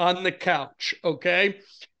mind on the couch, okay?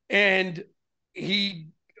 And he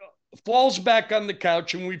falls back on the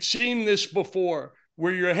couch, and we've seen this before,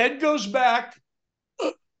 where your head goes back,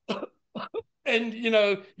 and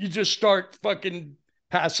you just start fucking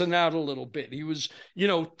passing out a little bit. He was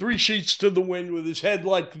 3 sheets to the wind with his head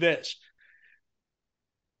like this.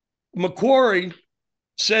 McQuarrie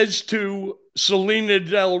says to Selena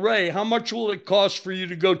Del Rey, how much will it cost for you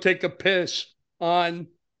to go take a piss on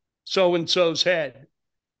so-and-so's head?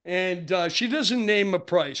 And she doesn't name a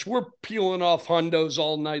price. We're peeling off hundos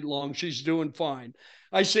all night long. She's doing fine.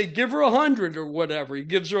 I say, give her 100 or whatever. He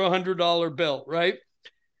gives her $100 bill, right?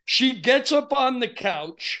 She gets up on the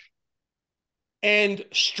couch and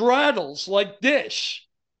straddles like this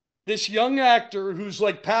young actor who's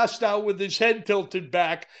like passed out with his head tilted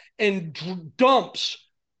back, and dumps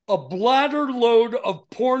a bladder load of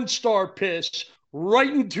porn star piss right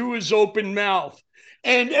into his open mouth.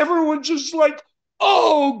 And everyone's just like,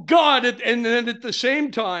 oh God. And then at the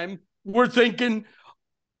same time, we're thinking,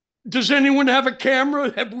 does anyone have a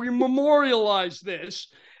camera? Have we memorialized this?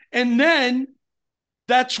 And then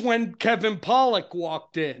that's when Kevin Pollak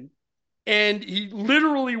walked in. And he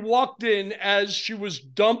literally walked in as she was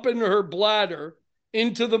dumping her bladder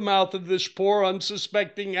into the mouth of this poor,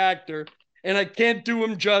 unsuspecting actor. And I can't do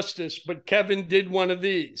him justice, but Kevin did one of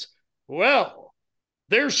these. Well,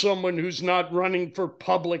 there's someone who's not running for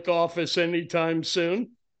public office anytime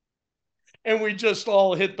soon. And we just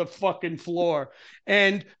all hit the fucking floor.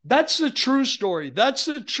 And that's the true story. That's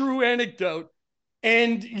the true anecdote.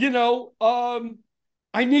 And,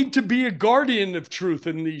 I need to be a guardian of truth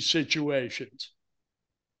in these situations.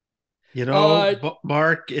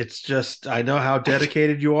 Mark, it's just I know how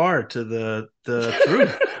dedicated you are to the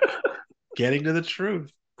truth, getting to the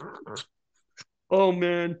truth. Oh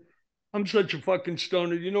man, I'm such a fucking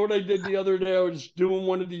stoner. You know what I did the other day? I was doing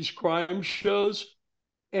one of these crime shows,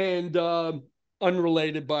 and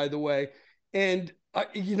unrelated, by the way. And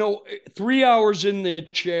 3 hours in the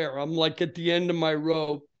chair, I'm like at the end of my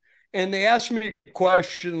rope, and they asked me a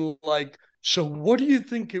question like, "So, what do you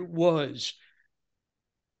think it was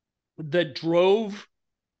that drove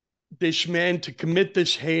this man to commit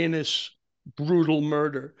this heinous, brutal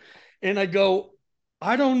murder?" And I go,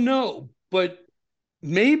 "I don't know, but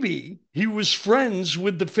maybe he was friends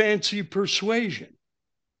with the fancy persuasion."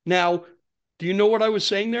 Now, do you know what I was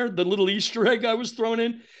saying there? The little Easter egg I was throwing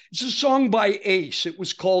in? It's a song by Ace. It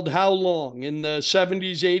was called How Long in the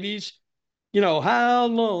 70s, 80s. How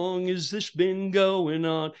long has this been going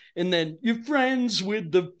on? And then you're friends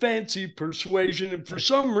with the fancy persuasion. And for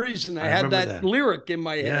some reason, I I had remember that that. lyric in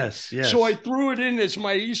my head. Yes, So I yes. threw it in as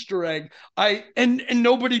my Easter egg. And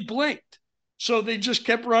nobody blinked. So they just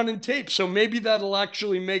kept running tape. So maybe that'll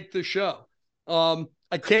actually make the show.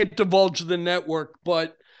 I can't divulge the network,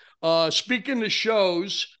 but speaking of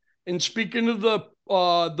shows and speaking of the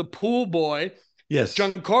pool boy, Yes.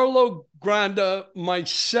 Giancarlo Granda,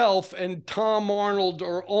 myself, and Tom Arnold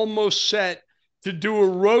are almost set to do a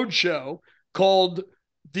road show called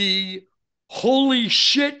the Holy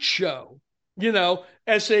Shit Show.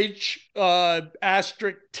 SH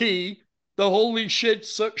T, the Holy Shit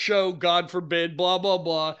Show, God forbid, blah, blah,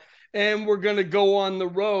 blah. And we're going to go on the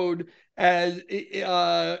road as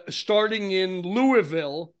starting in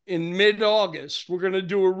Louisville in mid-August. We're going to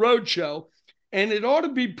do a road show, and it ought to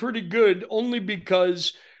be pretty good only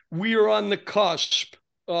because we are on the cusp.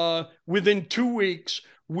 Within 2 weeks,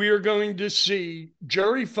 we are going to see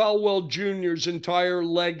Jerry Falwell Jr.'s entire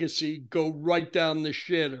legacy go right down the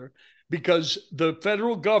shitter because the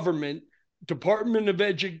federal government, Department of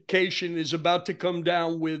Education, is about to come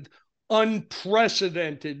down with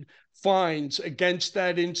unprecedented fines against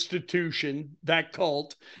that institution, that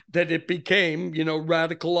cult that it became,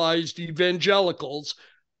 radicalized evangelicals,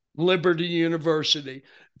 Liberty University.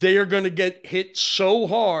 They are going to get hit so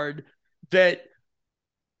hard that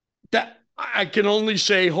I can only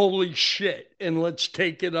say holy shit, and let's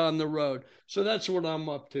take it on the road. So that's what I'm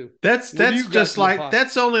up to. That's What do that's you got just in the like pot?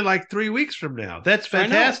 that's only like 3 weeks from now. That's I know.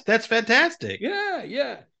 fantastic. That's fantastic. Yeah,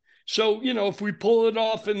 yeah. So, if we pull it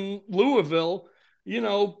off in Louisville,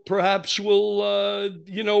 perhaps we'll,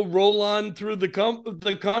 roll on through the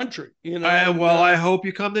country, and I hope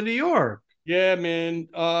you come to New York. yeah, man.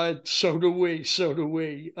 So do we. So do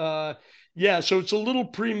we. Yeah, so it's a little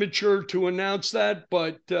premature to announce that,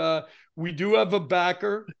 but we do have a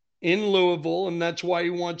backer in Louisville, and that's why he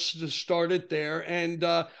wants to start it there. And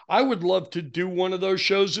I would love to do one of those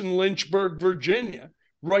shows in Lynchburg, Virginia,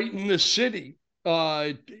 right in the city,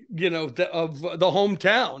 of the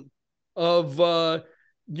hometown of,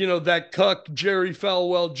 that cuck Jerry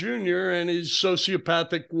Falwell Jr. and his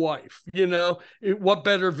sociopathic wife. What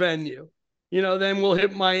better venue? Then we'll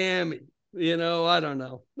hit Miami. I don't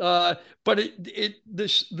know. But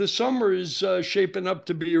the summer is shaping up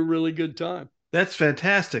to be a really good time. That's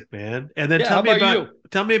fantastic, man. And then Yeah. How about you?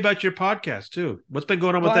 tell me about your podcast too. What's been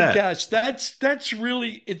going on with that? Podcast. That's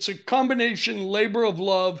really, it's a combination labor of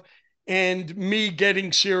love and me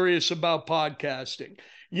getting serious about podcasting.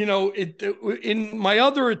 In my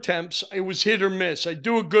other attempts, it was hit or miss. I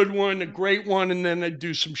do a good one, a great one, and then I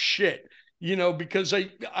do some shit. Because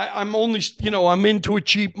I'm only, I'm into a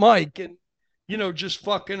cheap mic and just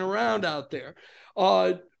fucking around out there.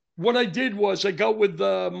 What I did was I got with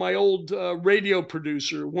my old radio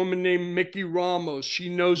producer, a woman named Mickey Ramos. She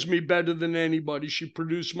knows me better than anybody. She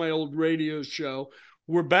produced my old radio show.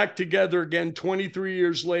 We're back together again 23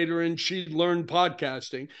 years later, and she learned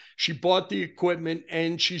podcasting. She bought the equipment,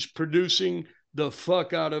 and she's producing the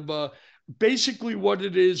fuck out of basically what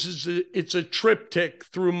it is it's a triptych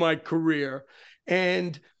through my career.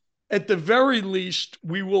 And at the very least,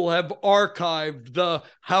 we will have archived the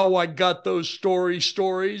how I got those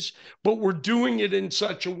stories, but we're doing it in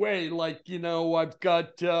such a way, like, I've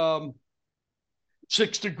got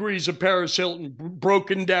 6 Degrees of Paris Hilton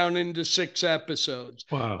broken down into 6 episodes.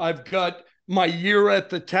 Wow. I've got my year at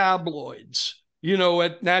the tabloids,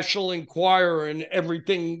 at National Enquirer, and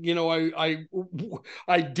everything,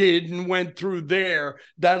 I did and went through there.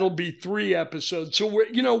 That'll be 3 episodes. So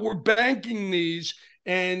we're banking these,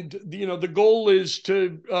 and the goal is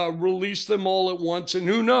to release them all at once. And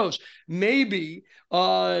who knows, maybe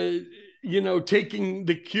taking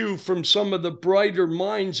the cue from some of the brighter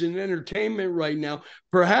minds in entertainment right now,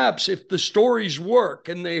 perhaps if the stories work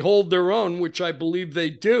and they hold their own, which I believe they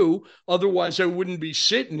do, otherwise I wouldn't be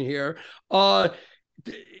sitting here. Who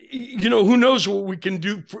knows what we can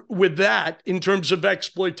do with that in terms of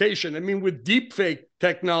exploitation. I mean, with deepfake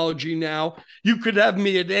technology now, you could have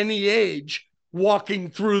me at any age walking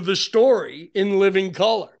through the story in living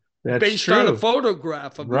color. That's based true. on a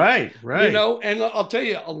photograph of right, me. Right. And I'll tell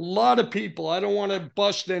you, a lot of people, I don't want to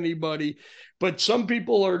bust anybody, but some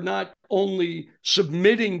people are not only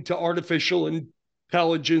submitting to artificial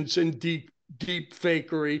intelligence and deep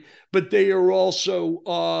fakery, but they are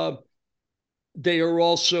also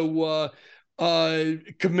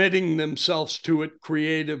committing themselves to it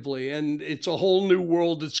creatively. And it's a whole new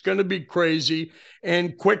world. It's going to be crazy.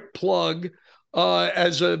 And quick plug,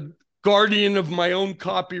 as a guardian of my own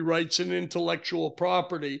copyrights and intellectual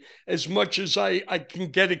property, as much as I can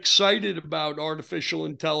get excited about artificial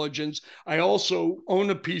intelligence, I also own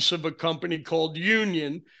a piece of a company called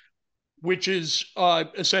Union, which is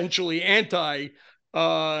essentially anti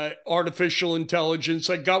artificial intelligence.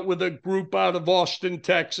 I got with a group out of Austin,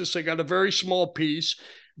 Texas. I got a very small piece.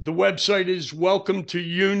 The website is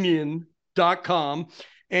welcometounion.com.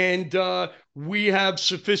 And we have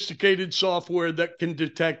sophisticated software that can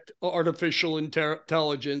detect artificial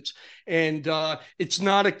intelligence. And it's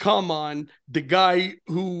not a come on. The guy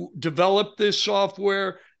who developed this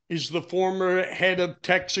software is the former head of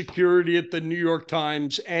tech security at the New York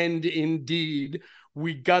Times. And indeed,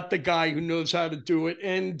 we got the guy who knows how to do it.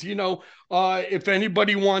 And, if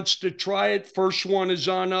anybody wants to try it, first one is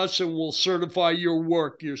on us, and we'll certify your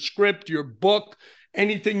work, your script, your book,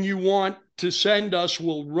 anything you want to send us.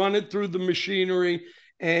 We'll run it through the machinery.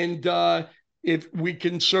 And if we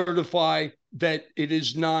can certify that it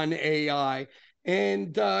is non-AI.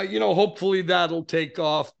 And, hopefully that'll take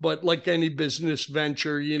off. But like any business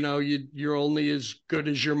venture, you're only as good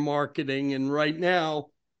as your marketing. And right now,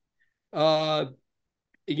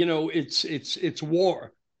 it's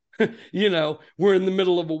war. We're in the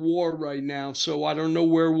middle of a war right now, so I don't know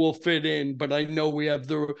where we'll fit in, but I know we have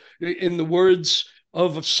in the words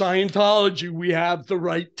of Scientology, we have the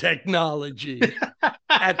right technology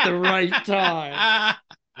at the right time.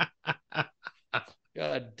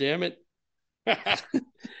 God damn it.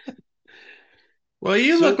 Well,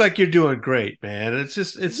 you look like you're doing great, man. It's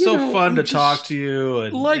so fun to talk to you.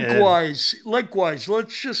 And likewise,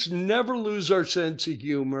 let's just never lose our sense of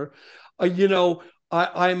humor. I'm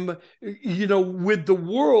with the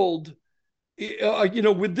world,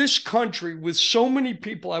 with this country, with so many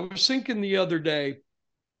people. I was thinking the other day,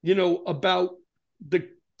 about the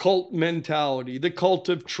cult mentality, the cult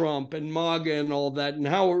of Trump and MAGA and all that, and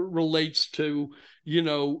how it relates to,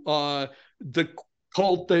 the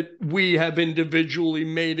cult that we have individually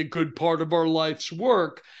made a good part of our life's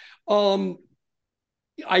work. I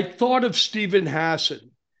thought of Stephen Hassan,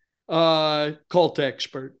 cult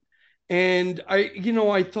expert. And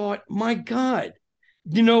I thought, my God,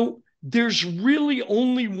 there's really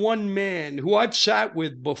only one man who I've sat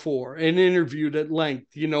with before and interviewed at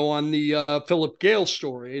length, on the Philip Gale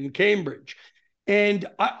story in Cambridge. And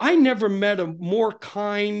I never met a more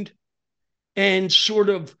kind and sort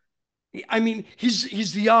of,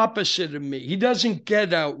 he's the opposite of me. He doesn't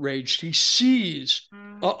get outraged. He sees,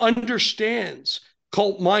 understands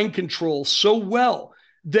cult mind control so well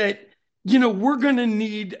that, we're going to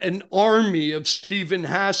need an army of Stephen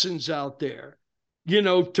Hassans out there,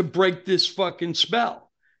 to break this fucking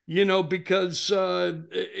spell, because,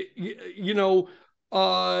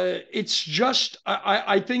 it's just,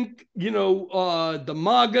 I think, the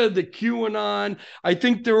MAGA, the QAnon, I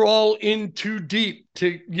think they're all in too deep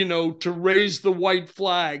to raise the white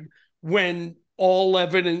flag when all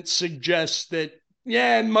evidence suggests that,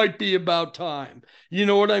 yeah, it might be about time. You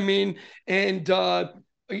know what I mean? And,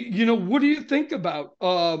 what do you think about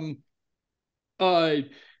uh, uh,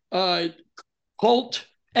 cult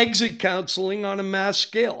exit counseling on a mass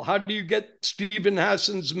scale? How do you get Stephen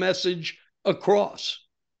Hassan's message across?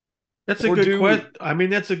 That's a or good do we? question. I mean,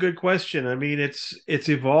 that's a good question. I mean, it's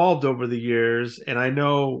evolved over the years, and I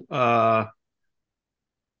know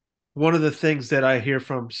one of the things that I hear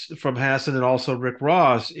from Hassan and also Rick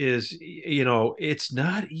Ross is, it's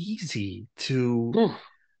not easy to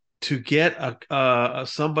get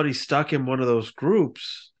somebody stuck in one of those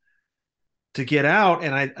groups to get out.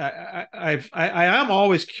 And I am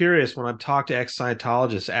always curious when I'm talking to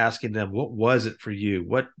ex-Scientologists, asking them, what was it for you?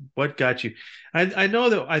 What got you? I know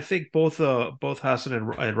that I think both Hassan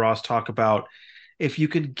and Ross talk about, if you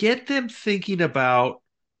can get them thinking about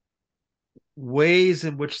ways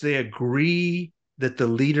in which they agree that the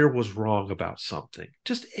leader was wrong about something,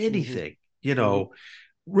 just Mm-hmm, anything, mm-hmm.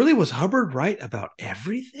 really, was Hubbard right about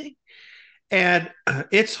everything? And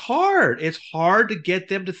it's hard. It's hard to get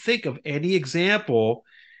them to think of any example.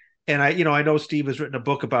 And I know Steve has written a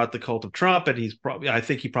book about the cult of Trump, and I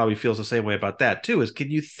think he probably feels the same way about that too. Is,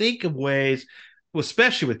 can you think of ways,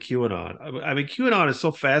 especially with QAnon? I mean, QAnon is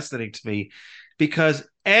so fascinating to me because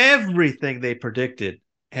everything they predicted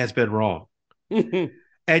has been wrong, and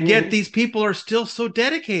yet Mm-hmm. these people are still so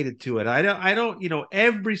dedicated to it. I don't,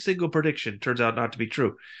 every single prediction turns out not to be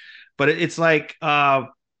true, but it's like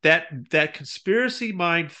that conspiracy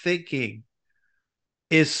mind thinking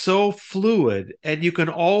is so fluid, and you can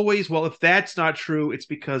always, well, if that's not true, it's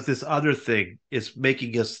because this other thing is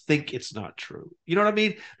making us think it's not true. You know what I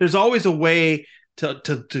mean? There's always a way to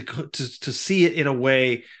see it in a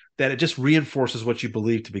way that it just reinforces what you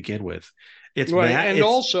believe to begin with. It's Right. Matt. And It's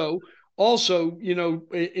also,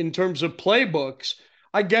 in terms of playbooks,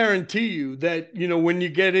 I guarantee you that, when you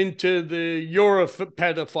get into the you're a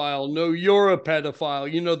pedophile, no, you're a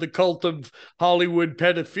pedophile, the cult of Hollywood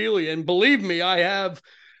pedophilia. And believe me, I have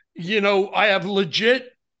legit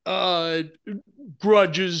uh,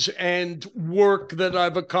 grudges and work that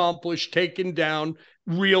I've accomplished taking down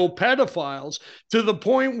real pedophiles, to the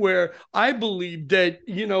point where I believe that,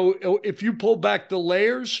 if you pull back the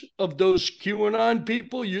layers of those QAnon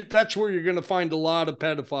people, that's where you're going to find a lot of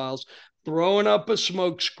pedophiles throwing up a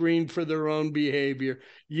smoke screen for their own behavior.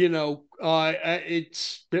 I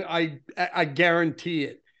guarantee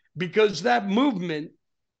it, because that movement,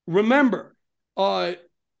 remember, uh,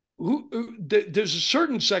 there's a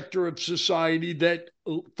certain sector of society that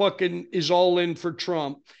fucking is all in for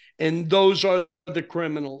Trump, and those are the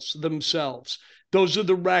criminals themselves. Those are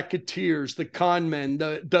the racketeers, the con men,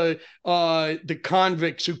 the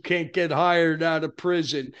convicts who can't get hired out of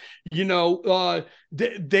prison.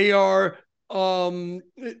 They are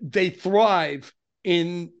they thrive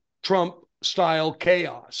in Trump style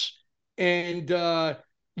chaos, and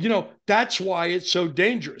that's why it's so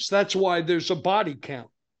dangerous. That's why there's a body count,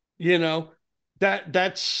 you know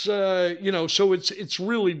that's so it's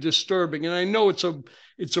really disturbing. And I know it's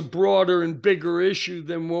a broader and bigger issue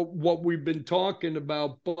than what we've been talking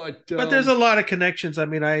about, but But there's a lot of connections. I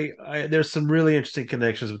mean, there's some really interesting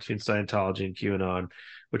connections between Scientology and QAnon,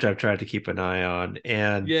 which I've tried to keep an eye on.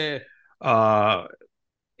 And yeah. uh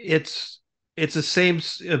it's it's the same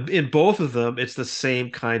in both of them. It's the same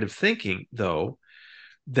kind of thinking, though,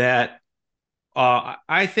 that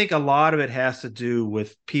I think a lot of it has to do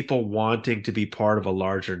with people wanting to be part of a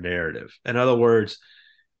larger narrative. In other words,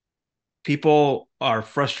 people are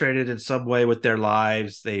frustrated in some way with their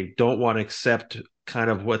lives. They don't want to accept kind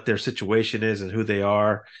of what their situation is and who they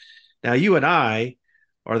are. Now, you and I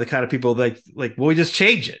are the kind of people well, we just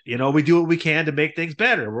change it. We do what we can to make things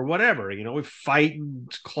better or whatever. We fight and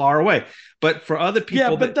claw our way. But for other Yeah,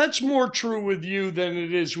 people but that, that's more true with you than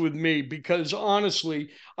it is with me, because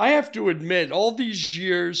honestly, I have to admit, all these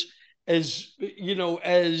years, as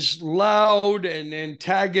loud and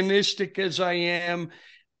antagonistic as I am,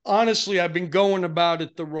 honestly, I've been going about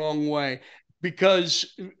it the wrong way.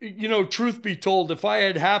 Because, truth be told, if I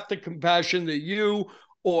had half the compassion that you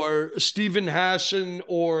or Stephen Hassan,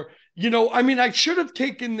 or, I mean, I should have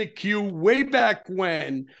taken the cue way back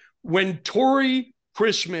when Tori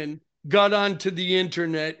Chrisman got onto the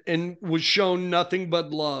internet and was shown nothing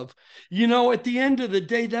but love. At the end of the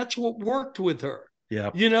day, that's what worked with her.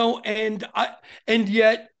 yeah, And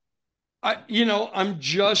yet, I'm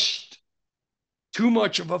just too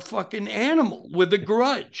much of a fucking animal with a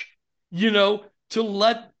grudge, to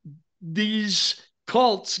let these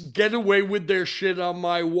cults get away with their shit on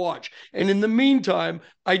my watch. And in the meantime,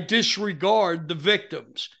 I disregard the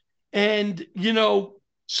victims. And,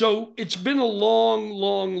 so it's been a long,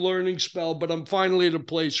 long learning spell, but I'm finally at a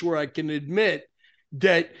place where I can admit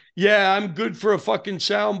that, yeah, I'm good for a fucking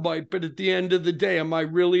soundbite, but at the end of the day, am I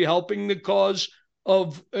really helping the cause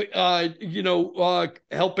of,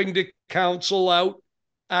 helping to counsel out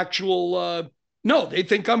actual, no, they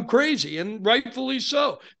think I'm crazy, and rightfully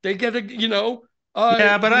so. They get a,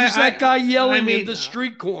 Yeah, but Who's that guy I yelling in mean, the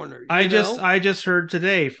street corner? I just heard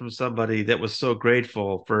today from somebody that was so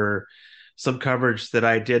grateful for some coverage that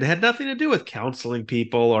I did. It had nothing to do with counseling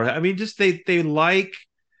people, or I mean, just they like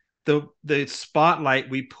the spotlight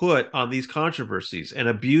we put on these controversies and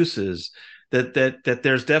abuses. That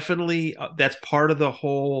there's definitely that's part of the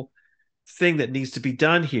whole thing that needs to be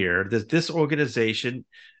done here. That this organization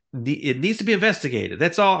it needs to be investigated.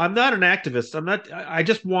 That's all. I'm not an activist. I'm not. I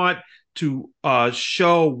just want to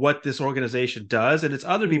show what this organization does, and it's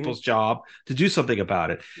other Mm-hmm. people's job to do something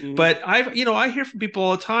about it. Mm-hmm. But I hear from people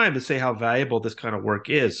all the time and say how valuable this kind of work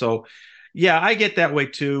is. So, yeah, I get that way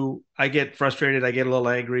too. I get frustrated. I get a little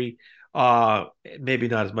angry. Uh, Maybe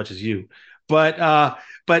not as much as you, but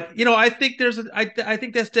I think I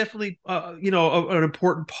think that's definitely an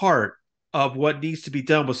important part of what needs to be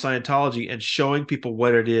done with Scientology and showing people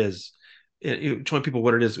what it is, showing people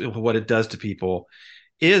what it is, what it does to people,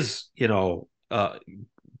 is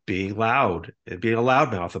being loud and being a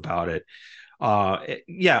loudmouth about it.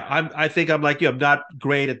 Yeah, I think I'm like you. I'm not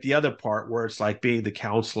great at the other part where it's like being the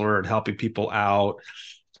counselor and helping people out.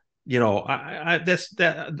 I that's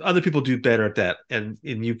that other people do better at that. And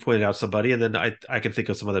you pointed out somebody, and then I can think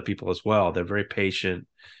of some other people as well. They're very patient.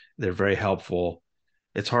 They're very helpful.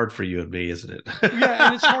 It's hard for you and me, isn't it? Yeah,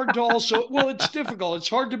 and it's hard to also, well, it's difficult. It's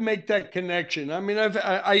hard to make that connection. I mean,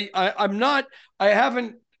 I'm not, I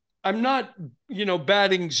haven't, I'm not,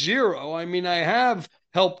 batting zero. I mean, I have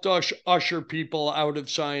helped usher people out of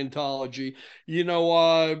Scientology.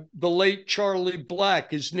 The late Charlie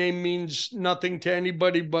Black, his name means nothing to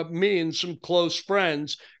anybody but me and some close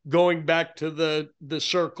friends, going back to the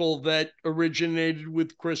circle that originated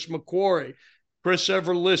with Chris McQuarrie. Chris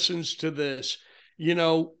ever listens to this,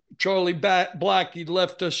 Charlie Black, he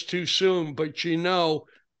left us too soon, but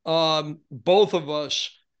both of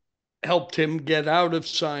us helped him get out of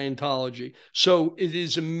Scientology. So it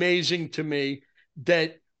is amazing to me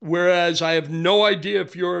that whereas I have no idea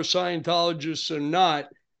if you're a Scientologist or not,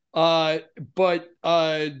 uh, but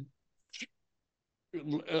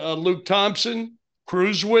Luke Thompson,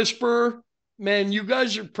 Cruise Whisperer, man, you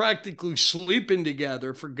guys are practically sleeping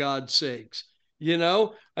together for God's sakes.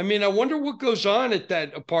 I mean, I wonder what goes on at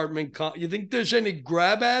that apartment. You think there's any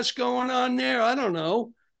grab ass going on there? I don't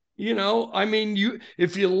know. I mean,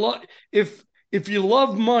 if you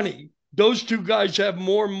love money, those two guys have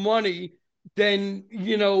more money than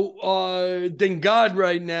God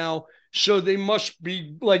right now. So they must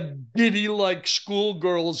be like giddy like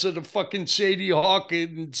schoolgirls at a fucking Sadie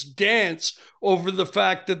Hawkins dance over the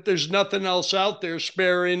fact that there's nothing else out there,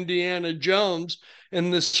 spare Indiana Jones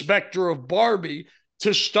and the specter of Barbie,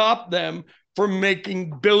 to stop them from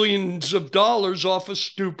making billions of dollars off a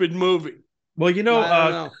stupid movie. Well, I don't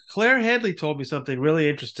know. Claire Hadley told me something really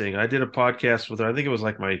interesting. I did a podcast with her. I think it was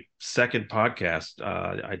like my second podcast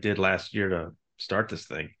I did last year to start this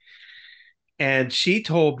thing. And she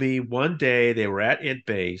told me one day they were at Int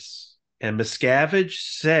Base, and Miscavige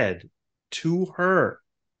said to her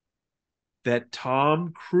that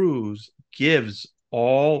Tom Cruise gives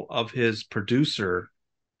all of his producer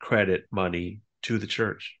credit money to the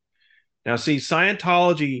church. Now, see,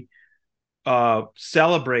 Scientology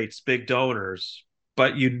celebrates big donors,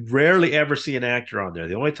 but you rarely ever see an actor on there.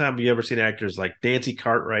 The only time you ever see an actor is like Nancy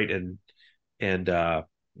Cartwright and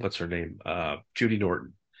what's her name, Judy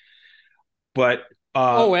Norton. But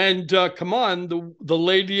And come on, the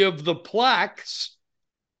lady of the plaques,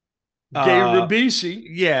 Gay uh, Rabisi.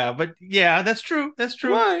 yeah, but yeah, that's true. That's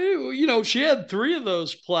true. Well, she had 3 of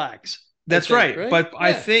those plaques. I That's think, right. right? But Yeah.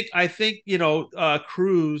 I think,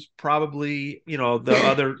 Cruz probably, the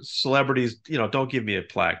other celebrities, don't give me a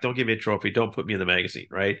plaque, don't give me a trophy, don't put me in the magazine,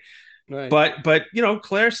 right? Right. But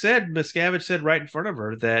Claire said, Miscavige said right in front of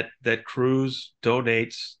her that Cruz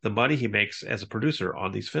donates the money he makes as a producer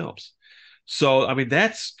on these films. So I mean,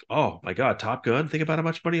 that's, oh my God, Top Gun. Think about how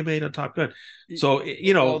much money he made on Top Gun. So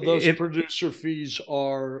Well, those if producer fees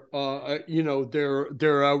are,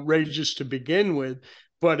 they're outrageous to begin with,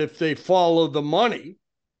 but if they follow the money,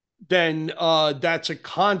 then that's a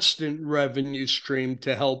constant revenue stream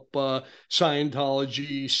to help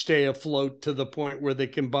Scientology stay afloat to the point where they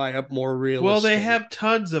can buy up more real well, they estate. have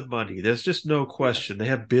tons of money. There's just no Yeah. question. They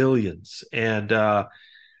have billions, and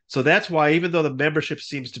so that's why even though the membership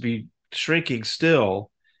seems to be shrinking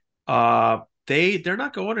still, they're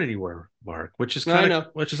not going anywhere, Mark, I know.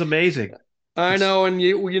 which is amazing. I It's know, and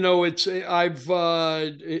it's I've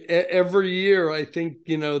every year I think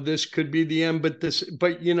this could be the end, but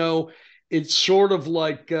it's sort of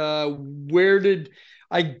like where did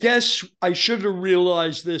I guess I should have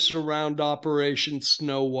realized this around Operation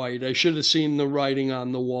Snow White. I should have seen the writing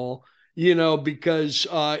on the wall. because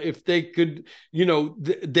if they could,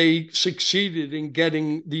 they succeeded in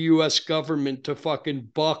getting the U.S. government to fucking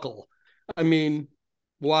buckle. I mean,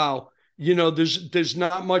 wow. There's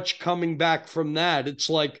not much coming back from that. It's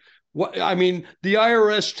like, what I mean, the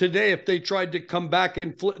IRS today, if they tried to come back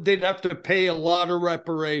and they'd have to pay a lot of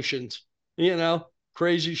reparations.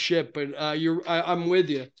 Crazy shit. But I'm with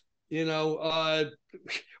you.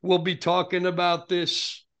 We'll be talking about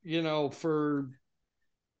this, for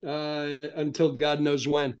until God knows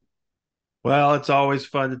when. Well, it's always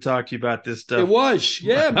fun to talk to you about this It stuff. was,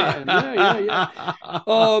 yeah, man, yeah.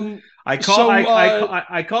 I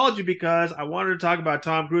called you because I wanted to talk about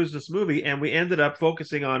Tom Cruise in this movie, and we ended up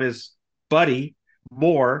focusing on his buddy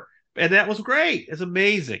more, and that was great. It's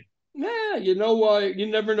amazing. Yeah, you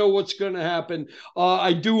never know what's going to happen.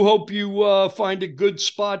 I do hope you find a good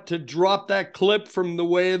spot to drop that clip from The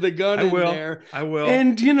Way of the Gun I in will. there. I will.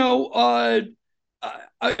 And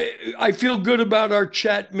I feel good about our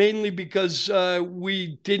chat mainly because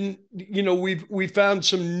we didn't, we found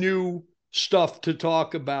some new stuff to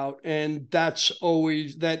talk about, and that's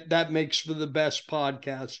always that makes for the best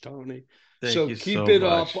podcast, Tony. Thank So you keep so it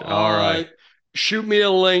up. much. All right. Shoot me a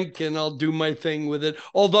link and I'll do my thing with it.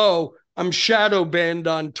 Although I'm shadow banned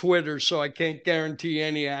on Twitter, so I can't guarantee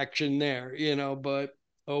any action there, but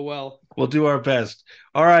oh well. We'll do our best.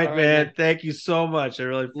 All right, All right, man. man. Thank you so much. I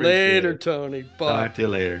really appreciate Later, it. Tony. Bye. Talk to you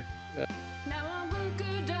later. Now I will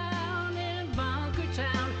go down in Bunker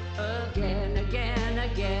Town again, again,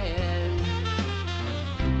 again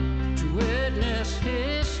to witness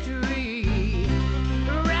history.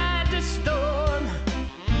 Ride the storm,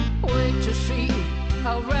 wait to see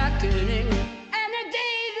a reckoning, and the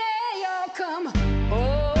day they all come.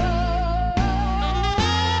 Oh,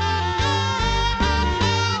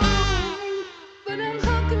 but I'm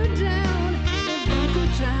hunkered down in Bunker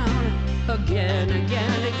Town again,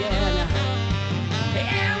 again, again.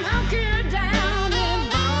 Yeah, I'm hunkered down in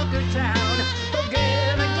Bunker Town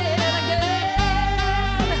again, again,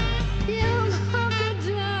 again. Yeah, I'm hunkered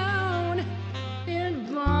down in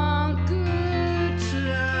Bunker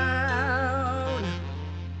Town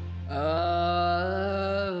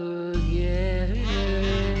again.